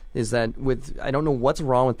say, is that I don't know what's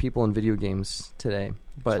wrong with people in video games today.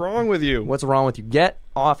 But what's wrong with you? What's wrong with you? Get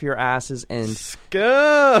off your asses and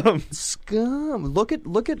scum. Look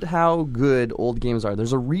at how good old games are.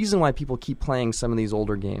 There's a reason why people keep playing some of these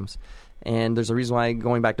older games, and there's a reason why,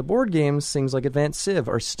 going back to board games, things like Advanced Civ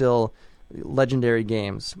are still legendary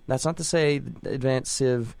games. That's not to say Advanced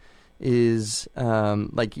Civ is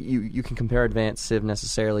like you can compare Advanced Civ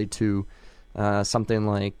necessarily to something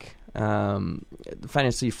like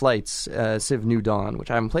Fantasy Flight's Civ New Dawn, which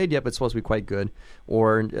I haven't played yet but it's supposed to be quite good,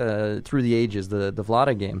 or Through the Ages, the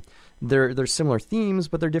Vlada game. They're similar themes,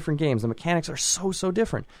 but they're different games. The mechanics are so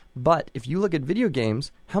different. But if you look at video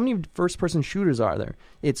games, how many first-person shooters are there?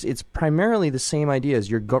 It's primarily the same ideas.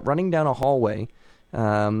 You're running down a hallway,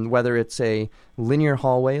 whether it's a linear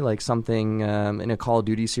hallway like something in a Call of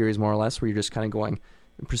Duty series more or less, where you're just kind of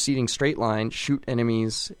proceeding straight line, shoot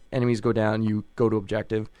enemies go down, you go to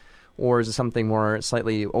objective, or is it something more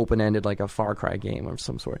slightly open-ended like a Far Cry game of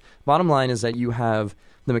some sort? Bottom line is that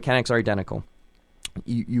the mechanics are identical.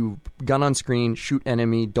 You gun on screen, shoot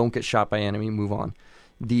enemy, don't get shot by enemy, move on.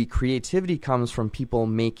 The creativity comes from people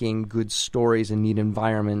making good stories and neat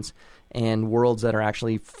environments and worlds that are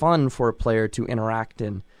actually fun for a player to interact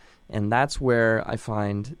in. And that's where I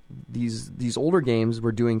find these older games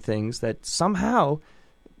were doing things that somehow,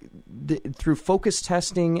 through focus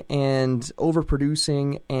testing and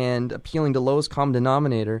overproducing and appealing to lowest common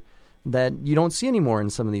denominator, that you don't see anymore in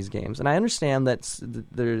some of these games. And I understand that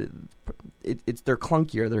they're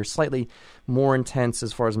clunkier. They're slightly more intense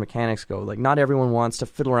as far as mechanics go. Like, not everyone wants to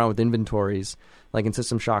fiddle around with inventories like in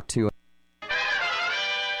System Shock 2.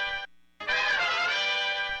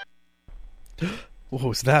 What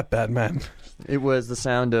was that, Batman? It was the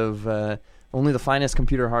sound of only the finest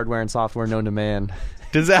computer hardware and software known to man.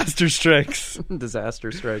 Disaster strikes.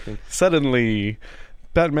 Disaster striking. Suddenly,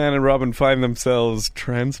 Batman and Robin find themselves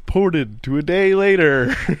transported to a day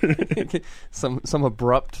later. some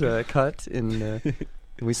abrupt cut in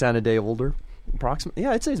we sound a day older. Approximately.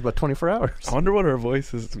 Yeah, I'd say it's about 24 hours. I wonder what our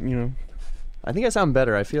voice is, I think I sound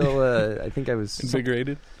better. I feel I think I was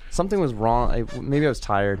invigorated. Something was wrong. Maybe I was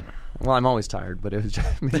tired. Well, I'm always tired, but it was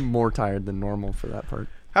just maybe more tired than normal for that part.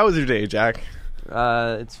 How was your day, Jack?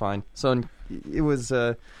 It's fine. So it was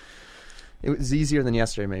easier than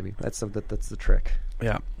yesterday. Maybe that's the trick.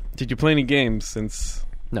 Yeah. Did you play any games since?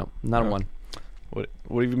 No, not one. What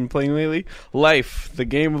have you been playing lately? Life, the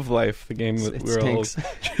game of life, the game that It we're all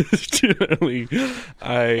generally.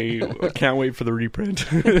 I can't wait for the reprint.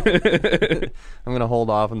 I'm gonna hold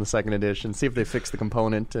off on the second edition, see if they fix the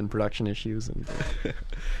component and production issues. And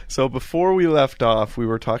So before we left off, we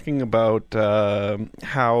were talking about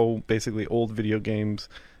how basically old video games,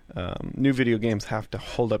 new video games have to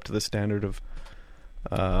hold up to the standard of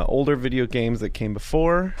older video games that came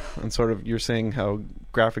before, and sort of you're saying how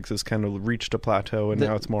graphics has kind of reached a plateau and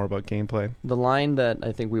now it's more about gameplay. The line that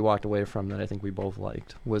I think we walked away from that I think we both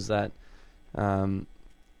liked was that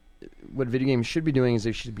what video games should be doing is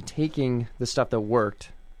they should be taking the stuff that worked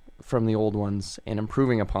from the old ones and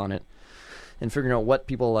improving upon it and figuring out what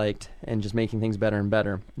people liked and just making things better and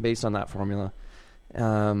better based on that formula.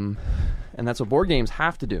 And that's what board games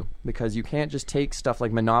have to do, because you can't just take stuff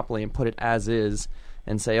like Monopoly and put it as is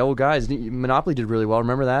and say, oh, guys, Monopoly did really well.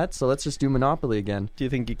 Remember that? So let's just do Monopoly again. Do you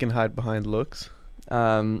think you can hide behind looks?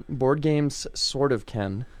 Board games sort of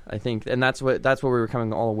can, I think. And that's what we were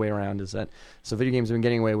coming all the way around, is that so video games have been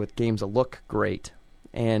getting away with games that look great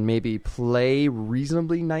and maybe play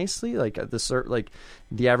reasonably nicely. Like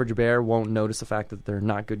the average bear won't notice the fact that they're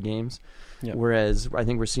not good games. Yep. Whereas I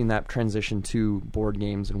think we're seeing that transition to board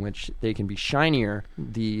games in which they can be shinier.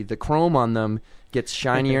 The chrome on them gets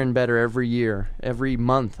shinier and better every year, every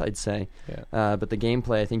month, I'd say. Yeah. But the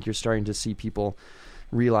gameplay, I think you're starting to see people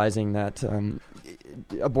realizing that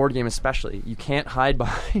a board game especially, you can't hide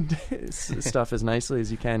behind stuff as nicely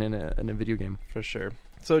as you can in a video game. For sure.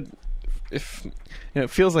 So if it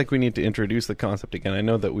feels like we need to introduce the concept again. I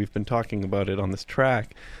know that we've been talking about it on this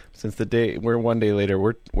track since the day we're one day later.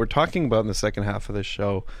 We're talking about in the second half of this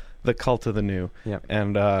show the cult of the new. Yep.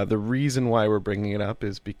 And the reason why we're bringing it up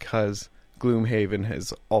is because Gloomhaven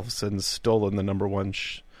has all of a sudden stolen the number one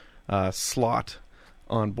slot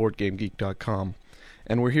on BoardGameGeek.com.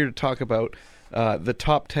 And we're here to talk about the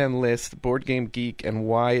top 10 list, Board Game Geek, and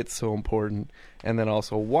why it's so important. And then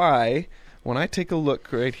also why, when I take a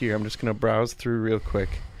look right here, I'm just going to browse through real quick.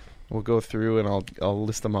 We'll go through and I'll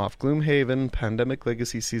list them off. Gloomhaven, Pandemic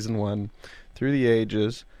Legacy Season 1, Through the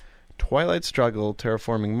Ages, Twilight Struggle,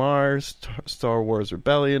 Terraforming Mars, Star Wars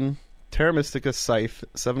Rebellion, Terra Mystica, Scythe,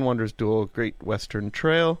 Seven Wonders Duel, Great Western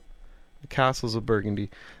Trail, The Castles of Burgundy.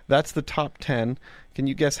 That's the top 10. Can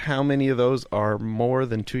you guess how many of those are more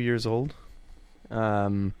than 2 years old?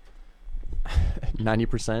 90%.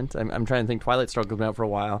 I'm trying to think. Twilight Struggle's been out for a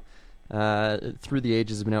while. Through the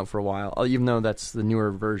Ages has been out for a while, even though that's the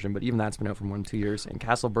newer version, but even that's been out for more than 2 years. And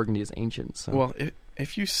Castle of Burgundy is ancient. So. Well,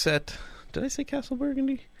 if you set... Did I say Castle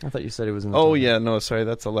Burgundy? I thought you said it was in the Oh, yeah, no, sorry,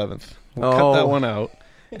 that's 11th. We'll cut that one out.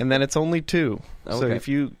 And then it's only 2. Okay. So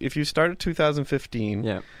if you start at 2015,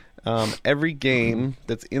 yeah. Every game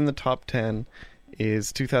that's in the top 10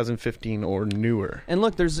 is 2015 or newer. And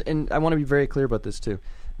look, and I want to be very clear about this too.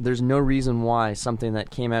 There's no reason why something that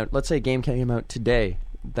came out, let's say a game came out today,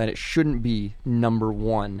 that it shouldn't be number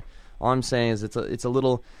one. All I'm saying is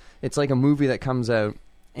it's like a movie that comes out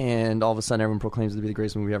and all of a sudden everyone proclaims it to be the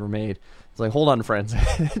greatest movie ever made. It's like, hold on, friends.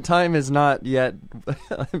 Time has not yet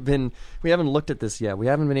we haven't looked at this yet. We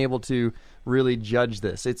haven't been able to really judge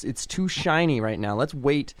this. It's too shiny right now. Let's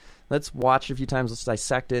wait. Let's watch it a few times. Let's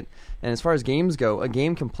dissect it. And as far as games go, a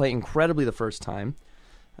game can play incredibly the first time.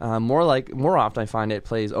 More often I find it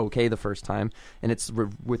plays okay the first time, and it's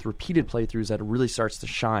with repeated playthroughs that it really starts to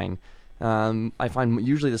shine. I find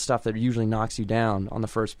usually the stuff that usually knocks you down on the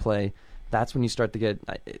first play, that's when you start to get,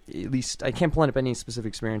 at least, I can't pull up any specific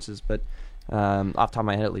experiences, but off the top of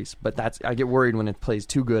my head at least, but I get worried when it plays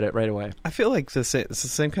too good right away. I feel like it's the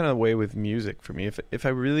same kind of way with music for me. If I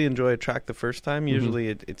really enjoy a track the first time, usually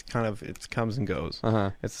it comes and goes.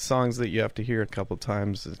 Uh-huh. It's the songs that you have to hear a couple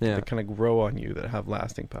times that kind of grow on you, that have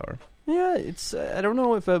lasting power. Yeah, it's I don't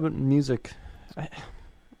know if music,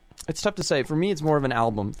 it's tough to say. For me, it's more of an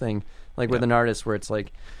album thing, like with an artist where it's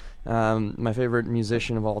like, my favorite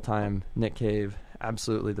musician of all time, Nick Cave,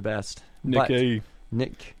 absolutely the best. Nick Cave.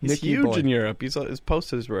 He's huge boy. In Europe. His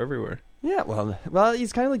posters were everywhere. Yeah, well,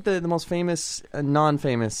 he's kind of like the most famous,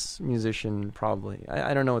 non-famous musician, probably.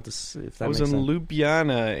 I don't know if that makes sense. I was in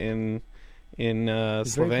Ljubljana in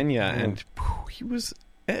Slovenia, and he was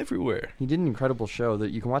everywhere. He did an incredible show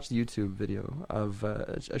that you can watch the YouTube video of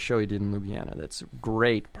a show he did in Ljubljana. That's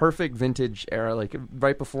great, perfect vintage era, like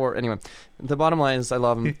right before. Anyway, the bottom line is I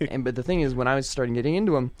love him, but the thing is, when I was starting getting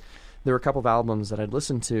into him, there were a couple of albums that I'd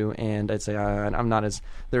listened to, and I'd say I'm not as...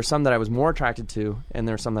 There are some that I was more attracted to, and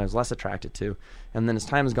there are some that I was less attracted to. And then as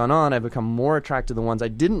time has gone on, I've become more attracted to the ones I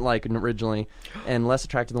didn't like originally, and less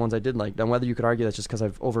attracted to the ones I did like. Now, whether you could argue that's just because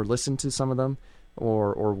I've over-listened to some of them,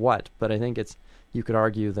 or what. But I think you could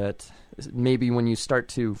argue that maybe when you start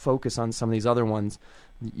to focus on some of these other ones,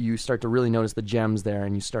 you start to really notice the gems there,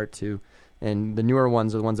 and the newer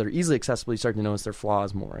ones are the ones that are easily accessible. You start to notice their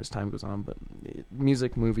flaws more as time goes on. But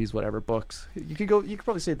music, movies, whatever, books, you could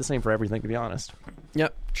probably say the same for everything, to be honest.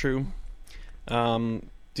 Yep, true. Do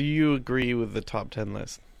you agree with the top 10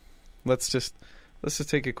 list? Let's just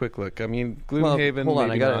take a quick look. I mean, Gloomhaven. Well, hold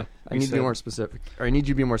on, I need to be more specific. Or I need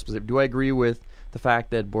you to be more specific. Do I agree with the fact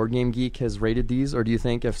that Board Game Geek has rated these, or do you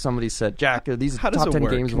think if somebody said, Jack, are these top 10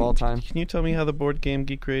 games of all time? Can you tell me how the Board Game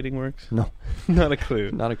Geek rating works? No. Not a clue.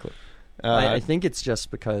 Not a clue. I think it's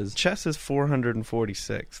just because... Chess is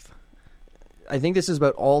 446th. I think this is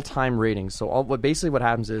about all-time ratings. So basically what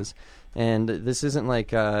happens is, and this isn't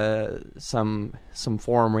like some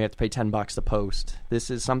forum where you have to pay $10 to post.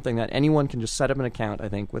 This is something that anyone can just set up an account, I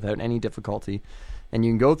think, without any difficulty, and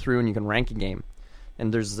you can go through and you can rank a game.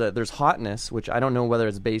 And there's hotness, which I don't know whether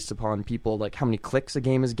it's based upon people, like how many clicks a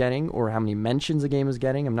game is getting or how many mentions a game is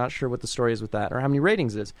getting. I'm not sure what the story is with that, or how many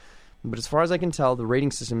ratings it is. But as far as I can tell, the rating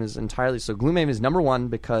system is entirely... So Gloomhaven is number one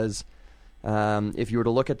because if you were to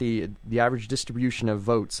look at the average distribution of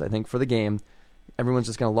votes, I think, for the game, everyone's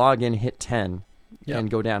just going to log in, hit 10, and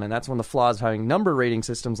go down. And that's one of the flaws of having number rating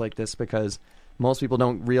systems like this, because most people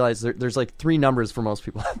don't realize there's like 3 numbers for most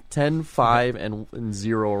people. 10, 5, and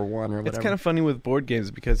 0 or 1 or whatever. It's kind of funny with board games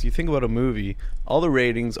because you think about a movie, all the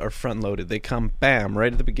ratings are front-loaded. They come, bam,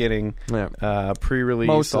 right at the beginning,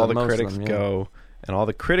 pre-release, all the critics go... And all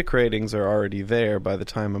the critic ratings are already there by the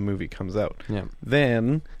time a movie comes out. Yeah.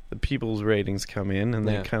 Then the people's ratings come in, and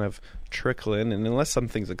they kind of trickle in. And unless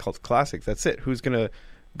something's a cult classic, that's it. Who's going to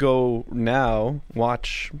go now,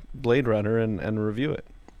 watch Blade Runner, and review it?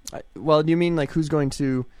 Well, do you mean like who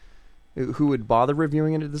would bother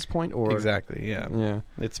reviewing it at this point? Or exactly, yeah.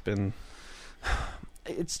 It's been...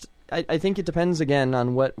 I think it depends again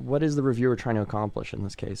on what is the reviewer trying to accomplish in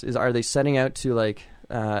this case. Are they setting out to like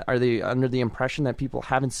are they under the impression that people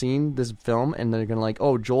haven't seen this film and they're gonna like,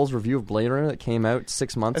 oh, Joel's review of Blade Runner that came out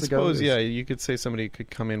 6 months ago? I suppose you could say somebody could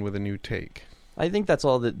come in with a new take. I think that's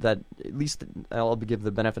all that at least I'll give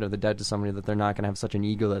the benefit of the doubt to somebody that they're not going to have such an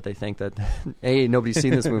ego that they think that A, nobody's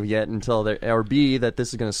seen this movie yet or B, that this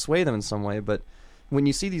is going to sway them in some way. But when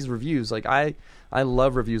you see these reviews, like I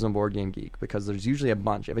love reviews on Board Game Geek because there's usually a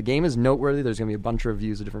bunch. If a game is noteworthy, there's going to be a bunch of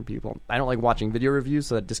reviews of different people. I don't like watching video reviews,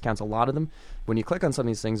 so that discounts a lot of them. When you click on some of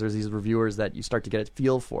these things, there's these reviewers that you start to get a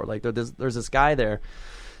feel for. Like there's this guy there.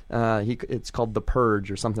 It's called The Purge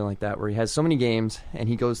or something like that, where he has so many games and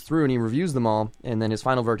he goes through and he reviews them all, and then his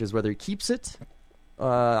final verdict is whether he keeps it.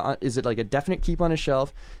 Is it like a definite keep on his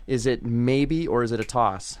shelf? Is it maybe, or is it a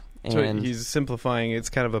toss? And so he's simplifying.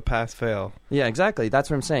 It's kind of a pass-fail. Yeah, exactly.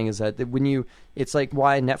 That's what I'm saying, is that it's like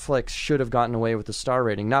why Netflix should have gotten away with the star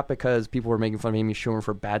rating, not because people were making fun of Amy Schumer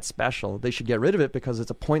for bad special. They should get rid of it because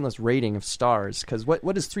it's a pointless rating of stars. Because what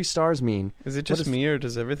does 3 stars mean? Is it just me, or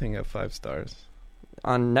does everything have 5 stars?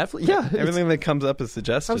 On Netflix, yeah, everything that comes up is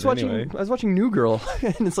suggested. I was watching New Girl,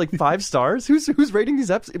 and it's like 5 stars. Who's rating these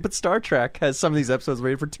episodes? But Star Trek has some of these episodes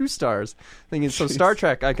rated for 2 stars. So Star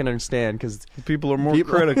Trek I can understand because people are more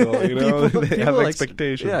critical. They have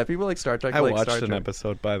expectations. Yeah, people like Star Trek. I watched an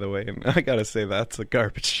episode, by the way, and I gotta say that's a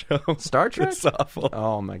garbage show. Star Trek, it's awful.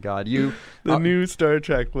 Oh my god, the new Star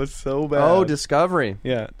Trek was so bad. Oh, Discovery.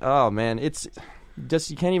 Yeah. Oh man, it's.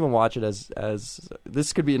 Just you can't even watch it as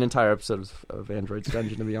this could be an entire episode of Android's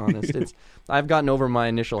Dungeon, to be honest. I've gotten over my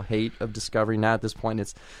initial hate of Discovery. Now at this point,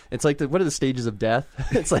 it's like what are the stages of death?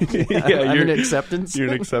 It's like I'm in acceptance. You're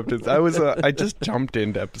in acceptance. I just jumped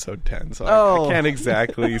into episode 10, so I can't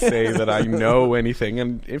exactly say that I know anything.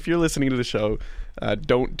 And if you're listening to the show,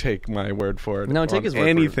 don't take my word for it. No, take his word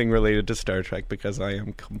anything for it. Related to Star Trek, because I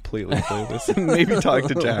am completely clueless. Maybe talk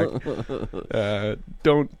to Jack.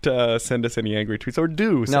 Don't send us any angry tweets, or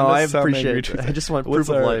do. Send us I appreciate it. I just want proof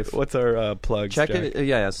of life. What's our plug? Check Jack? It.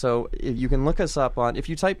 Yeah. So you can look us up on. If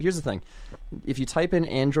you type, here's the thing. If you type in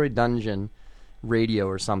Android Dungeon Radio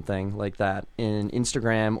or something like that in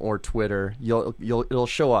Instagram or Twitter, it'll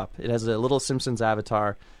show up. It has a little Simpsons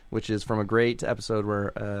avatar, which is from a great episode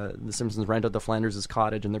where the Simpsons rent out the Flanders'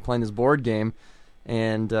 cottage, and they're playing this board game,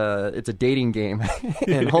 and it's a dating game.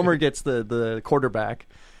 And Homer gets the quarterback,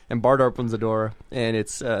 and Bart opens the door, and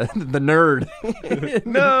it's the nerd.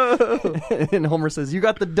 No! And Homer says, "You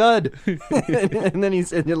got the dud." And then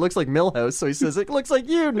and it looks like Milhouse, so he says, "It looks like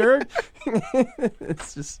you, nerd."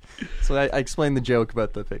 It's just so I explained the joke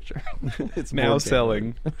about the picture. It's now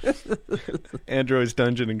selling. Android's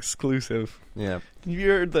Dungeon exclusive. Yeah. Have you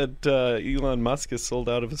heard that Elon Musk has sold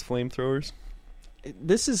out of his flamethrowers?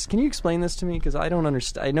 This is. Can you explain this to me? Because I don't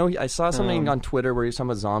understand. I know I saw something on Twitter where he was talking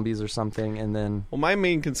about zombies or something, and then. Well, my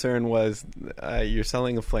main concern was you're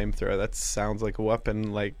selling a flamethrower. That sounds like a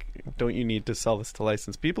weapon. Like, don't you need to sell this to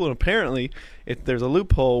licensed people? And apparently, there's a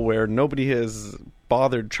loophole where nobody has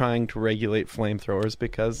bothered trying to regulate flamethrowers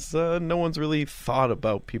because no one's really thought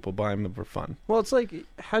about people buying them for fun. Well, it's like,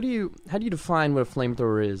 how do you define what a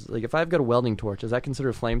flamethrower is? Like, if I've got a welding torch, is that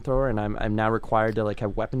considered a flamethrower, and I'm now required to like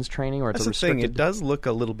have weapons training, or it's That's a the thing. restricted? It does look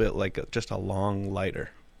a little bit like just a long lighter.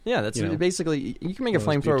 Yeah, that's basically, you can make a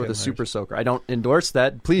One of those flamethrower with a butane super soaker. I don't endorse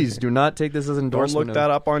that. Please do not take this as an Don't endorsement. look that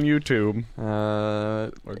up on YouTube.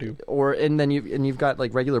 Or do. And then you've got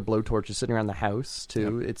like regular blowtorches sitting around the house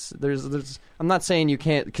too. Yep. There's. I'm not saying you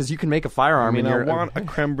can't, because you can make a firearm. I want a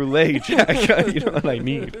creme brulee, Jack. You know what I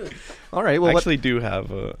need. All right. Well, I actually do have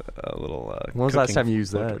a little. When was the last time you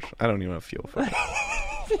used that? I don't even have fuel for it.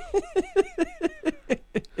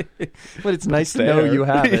 But it's nice to know you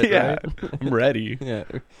have it. Yeah, right? I'm ready. Yeah.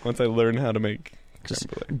 Once I learn how to make just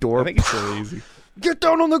creme brulee. door. I think it's really easy. Get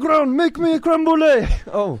down on the ground, make me a creme brulee.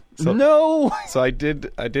 Oh no! So I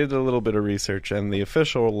did a little bit of research, and the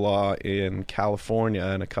official law in California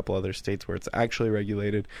and a couple other states where it's actually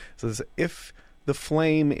regulated says if the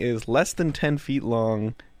flame is less than 10 feet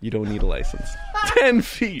long, you don't need a license. 10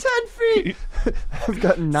 feet. 10 feet. I've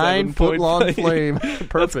got 9 foot long flame.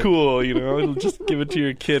 Perfect. That's cool. It'll just give it to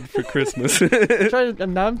your kid for Christmas.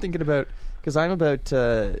 Now I'm thinking about, because I'm about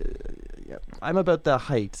the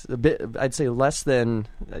height a bit. I'd say less than.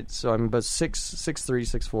 So I'm about 6'3",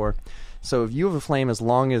 6'4". So if you have a flame as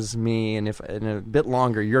long as me, and a bit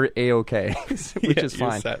longer, you're A-okay, which is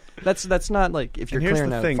fine. Set. That's not like if you're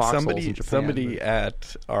clearing out foxholes in Japan. Somebody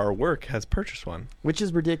at our work has purchased one, which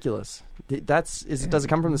is ridiculous. Does it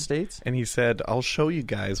come from the States? And he said, "I'll show you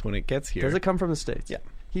guys when it gets here." Does it come from the States? Yeah.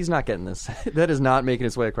 He's not getting this. That is not making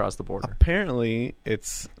its way across the border. Apparently,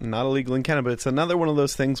 it's not illegal in Canada, but it's another one of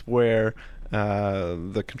those things where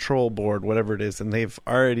the control board, whatever it is, and they've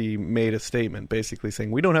already made a statement basically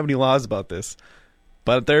saying, we don't have any laws about this,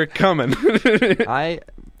 but they're coming. I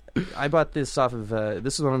bought this off of,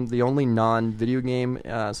 this is one of the only non-video game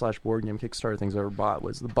 / board game Kickstarter things I ever bought,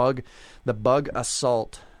 was the Bug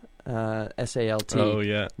Assault SALT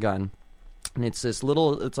gun. And it's this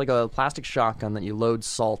it's like a plastic shotgun that you load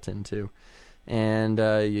salt into, and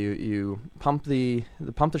you pump the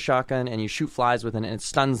shotgun and you shoot flies with it, and it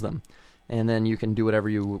stuns them, and then you can do whatever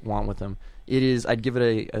you want with them. I'd give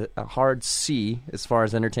it a hard C as far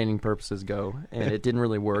as entertaining purposes go, and it didn't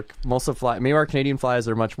really work. Most of maybe our Canadian flies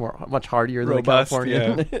are much hardier than robust, the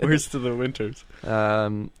Californian. Yeah. Worse to the winters.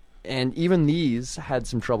 And even these had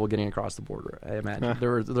some trouble getting across the border, I imagine.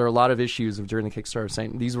 There are a lot of issues during the Kickstarter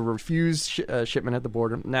saying these were refused shipment at the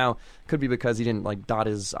border. Now, could be because he didn't dot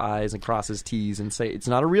his I's and cross his T's and say, it's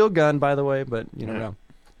not a real gun, by the way, but you don't know.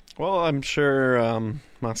 Well, I'm sure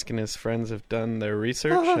Musk and his friends have done their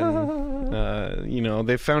research, and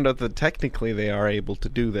they found out that technically they are able to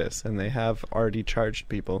do this, and they have already charged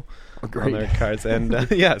people on their cards. And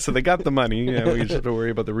so they got the money. We just have to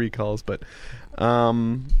worry about the recalls, but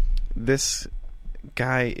this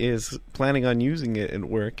guy is planning on using it at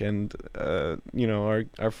work, and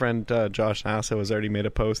our friend Josh Nasso has already made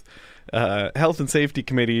a post. Health and Safety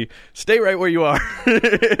Committee, stay right where you are.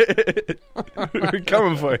 We're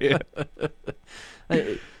coming for you.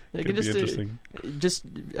 Could be interesting. Just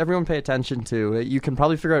everyone pay attention to. You can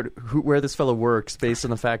probably figure out where this fellow works based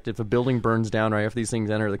on the fact if a building burns down right after these things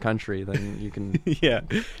enter the country, then you can. Yeah,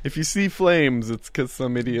 if you see flames, it's because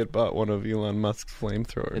some idiot bought one of Elon Musk's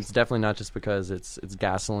flamethrowers. It's definitely not just because it's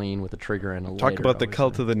gasoline with a trigger and a lighter. Talk about the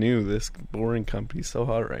cult of the new. This boring company's so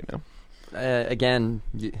hot right now. Again,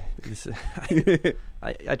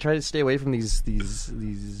 I try to stay away from these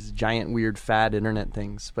giant weird fad internet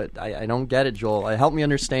things, but I don't get it, Joel. Help me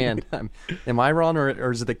understand. Am I wrong,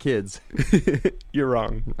 or is it the kids? You're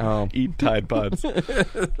wrong. Oh. Eat Tide Pods.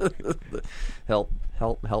 Help.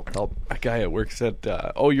 A guy at work said,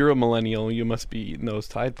 you're a millennial. You must be eating those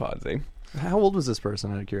Tide Pods, eh? How old was this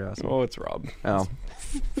person, out of curiosity? Oh, it's Rob. Oh.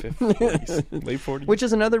 40s, late 40s. Which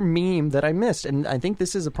is another meme that I missed. And I think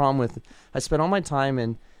this is a problem with... I spend all my time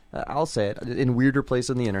in... I'll say it, in weirder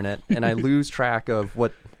places on the internet, and I lose track of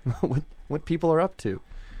what people are up to.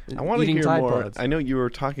 I want to hear Tide more. Pods. I know you were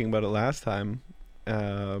talking about it last time,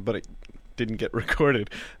 but it didn't get recorded.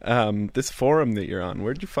 This forum that you're on,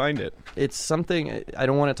 where'd you find it? It's something... I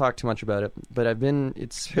don't want to talk too much about it, but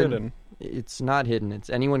It's hidden. It's not hidden.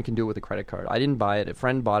 It's anyone can do it with a credit card. I didn't buy it. A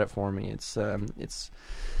friend bought it for me. It's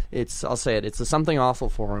I'll say it. It's a Something Awful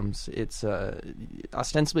forums. It's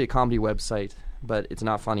ostensibly a comedy website, but it's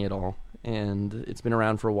not funny at all. And it's been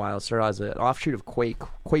around for a while. It started as an offshoot of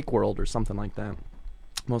Quake World or something like that.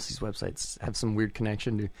 Most of these websites have some weird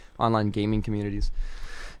connection to online gaming communities.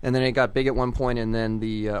 And then it got big at one point, and then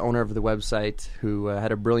the owner of the website, who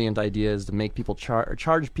had a brilliant idea, is to make people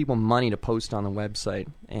charge people money to post on the website,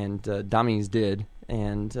 and dummies did.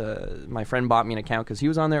 And my friend bought me an account because he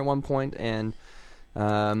was on there at one point, and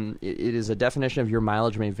it is a definition of your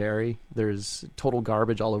mileage may vary. There's total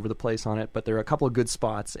garbage all over the place on it, but there are a couple of good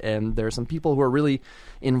spots, and there are some people who are really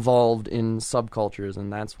involved in subcultures,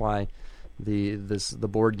 and that's why the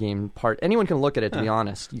board game part. Anyone can look at it. To be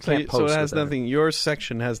honest, you can't post. So it has without nothing. Your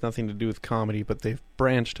section has nothing to do with comedy, but they've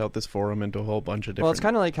branched out this forum into a whole bunch of different. Well, it's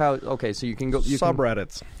kind of like how so you can go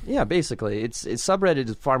subreddits. Yeah, basically, it's subreddit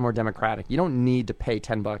is far more democratic. You don't need to pay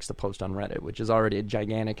 $10 to post on Reddit, which is already a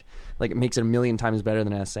gigantic. Like, it makes it a million times better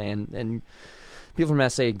than SA, and people from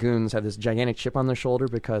SA goons have this gigantic chip on their shoulder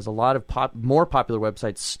because a lot of more popular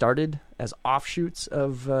websites started as offshoots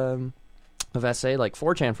of SA, like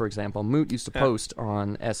 4chan, for example. Moot used to post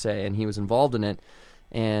on SA, and he was involved in it,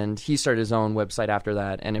 and he started his own website after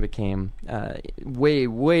that, and it became way,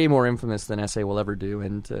 way more infamous than SA will ever do,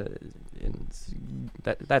 and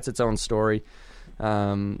that's its own story.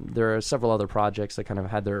 There are several other projects that kind of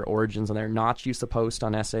had their origins on there. Notch used to post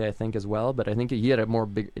on SA, I think, as well, but I think he had a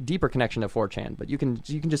deeper connection to 4chan. But you can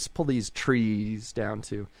just pull these trees down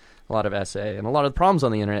to a lot of SA, and a lot of the problems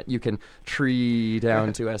on the internet you can tree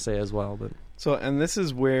down to SA as well. But so, and this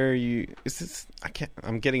is where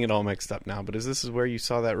I'm getting it all mixed up now, but is this where you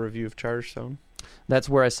saw that review of Charterstone? That's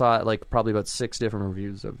where I saw it, like probably about 6 different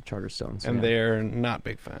reviews of Charterstone. So and they're not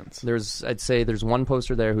big fans. I'd say there's one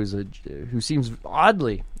poster there who seems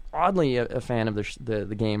oddly a fan of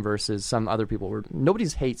the game versus some other people. Nobody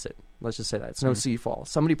hates it. Let's just say that. It's no Seafall.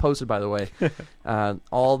 Somebody posted, by the way,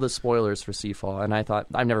 all the spoilers for Seafall, and I thought,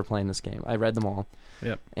 I'm never playing this game. I read them all.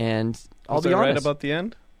 Yep. And I'll be honest. Right about the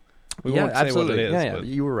end? We won't absolutely. Say what it is. Yeah,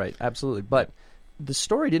 you were right. Absolutely. But the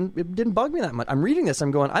story didn't bug me that much. I'm reading this, I'm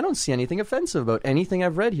going, I don't see anything offensive about anything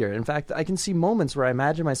I've read here. In fact, I can see moments where I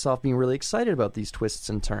imagine myself being really excited about these twists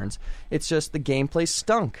and turns. It's just the gameplay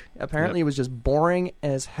stunk. Apparently It was just boring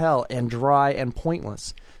as hell and dry and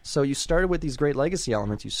pointless. So you started with these great legacy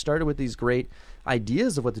elements, you started with these great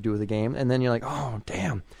ideas of what to do with the game, and then you're like, oh,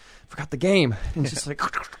 damn, forgot the game. And it's just like,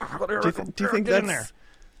 do you think that's in there?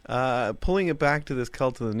 Pulling it back to this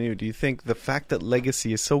Cult of the New, do you think the fact that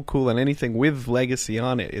Legacy is so cool and anything with Legacy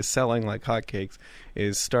on it is selling like hotcakes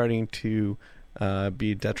is starting to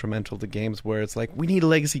be detrimental to games where it's like, we need a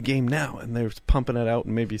Legacy game now, and they're pumping it out,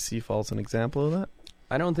 and maybe Seafall's an example of that?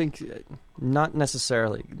 I don't think, not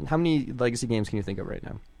necessarily. How many Legacy games can you think of right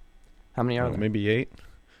now? How many are there? Maybe 8.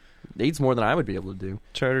 8's more than I would be able to do.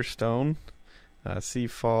 Charterstone,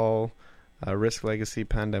 Seafall, Risk Legacy,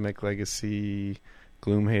 Pandemic Legacy,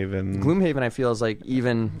 Gloomhaven. Gloomhaven, I feel, is like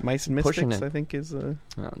even Mice and Mystics, I think, is... No,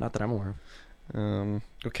 not that I'm aware of.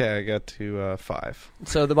 Okay, I got to 5.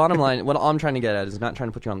 So the bottom line, what I'm trying to get at is not trying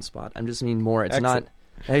to put you on the spot. I'm just mean more. It's Exit. Not...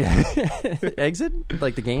 Exit?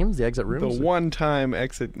 Like the games? The exit rooms? The one-time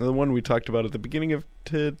exit, the one we talked about at the beginning of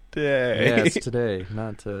today. Yes, today,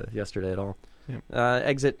 not yesterday at all. Yep.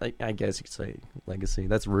 Exit, I guess you could say Legacy.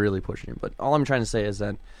 That's really pushing it. But all I'm trying to say is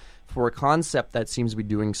that for a concept that seems to be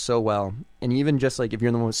doing so well, and even just like if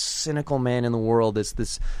you're the most cynical man in the world,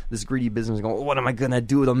 this greedy business going, what am I going to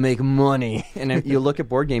do to make money? And if you look at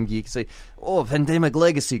Board Game Geek and say, oh, Pandemic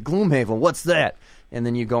Legacy, Gloomhaven, what's that? And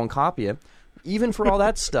then you go and copy it. Even for all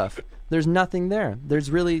that stuff, there's nothing there.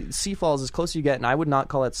 There's really, Seafall is as close as you get, and I would not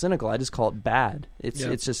call it cynical. I just call it bad. It's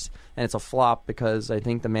just, and it's a flop because I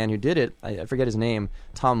think the man who did it, I forget his name,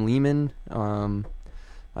 Tom Lehman. I'm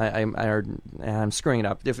screwing it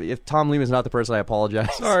up. If Tom Lehman's not the person, I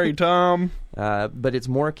apologize. Sorry, Tom. But it's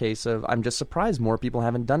more a case of I'm just surprised more people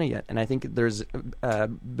haven't done it yet, and I think there's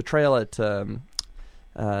Betrayal at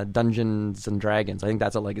Dungeons and Dragons. I think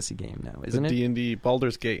that's a Legacy game now, isn't it? D&D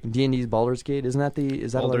Baldur's Gate. D&D's Baldur's Gate. Is that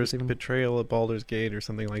a Legacy game? Betrayal at Baldur's Gate or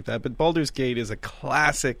something like that. But Baldur's Gate is a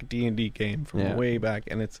classic D&D game from way back,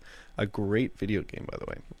 and it's a great video game, by the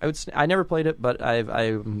way. I never played it, but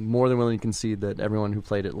I'm more than willing to concede that everyone who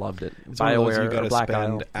played it loved it. It's BioWare, you got to Black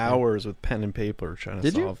spend Isle. hours with pen and paper trying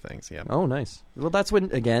to solve things. Yeah. Oh, nice. Well, that's when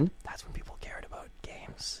people cared about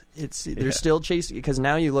games. They're still chasing, because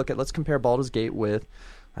now you look at, let's compare Baldur's Gate with,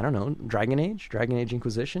 I don't know, Dragon Age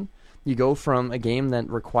Inquisition. You go from a game that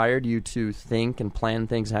required you to think and plan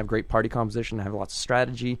things and have great party composition, have lots of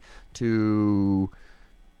strategy, to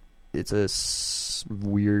it's a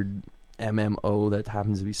weird MMO that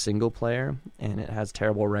happens to be single player, and it has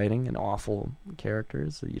terrible writing and awful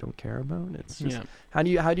characters that you don't care about. It's just how do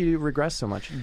you regress so much?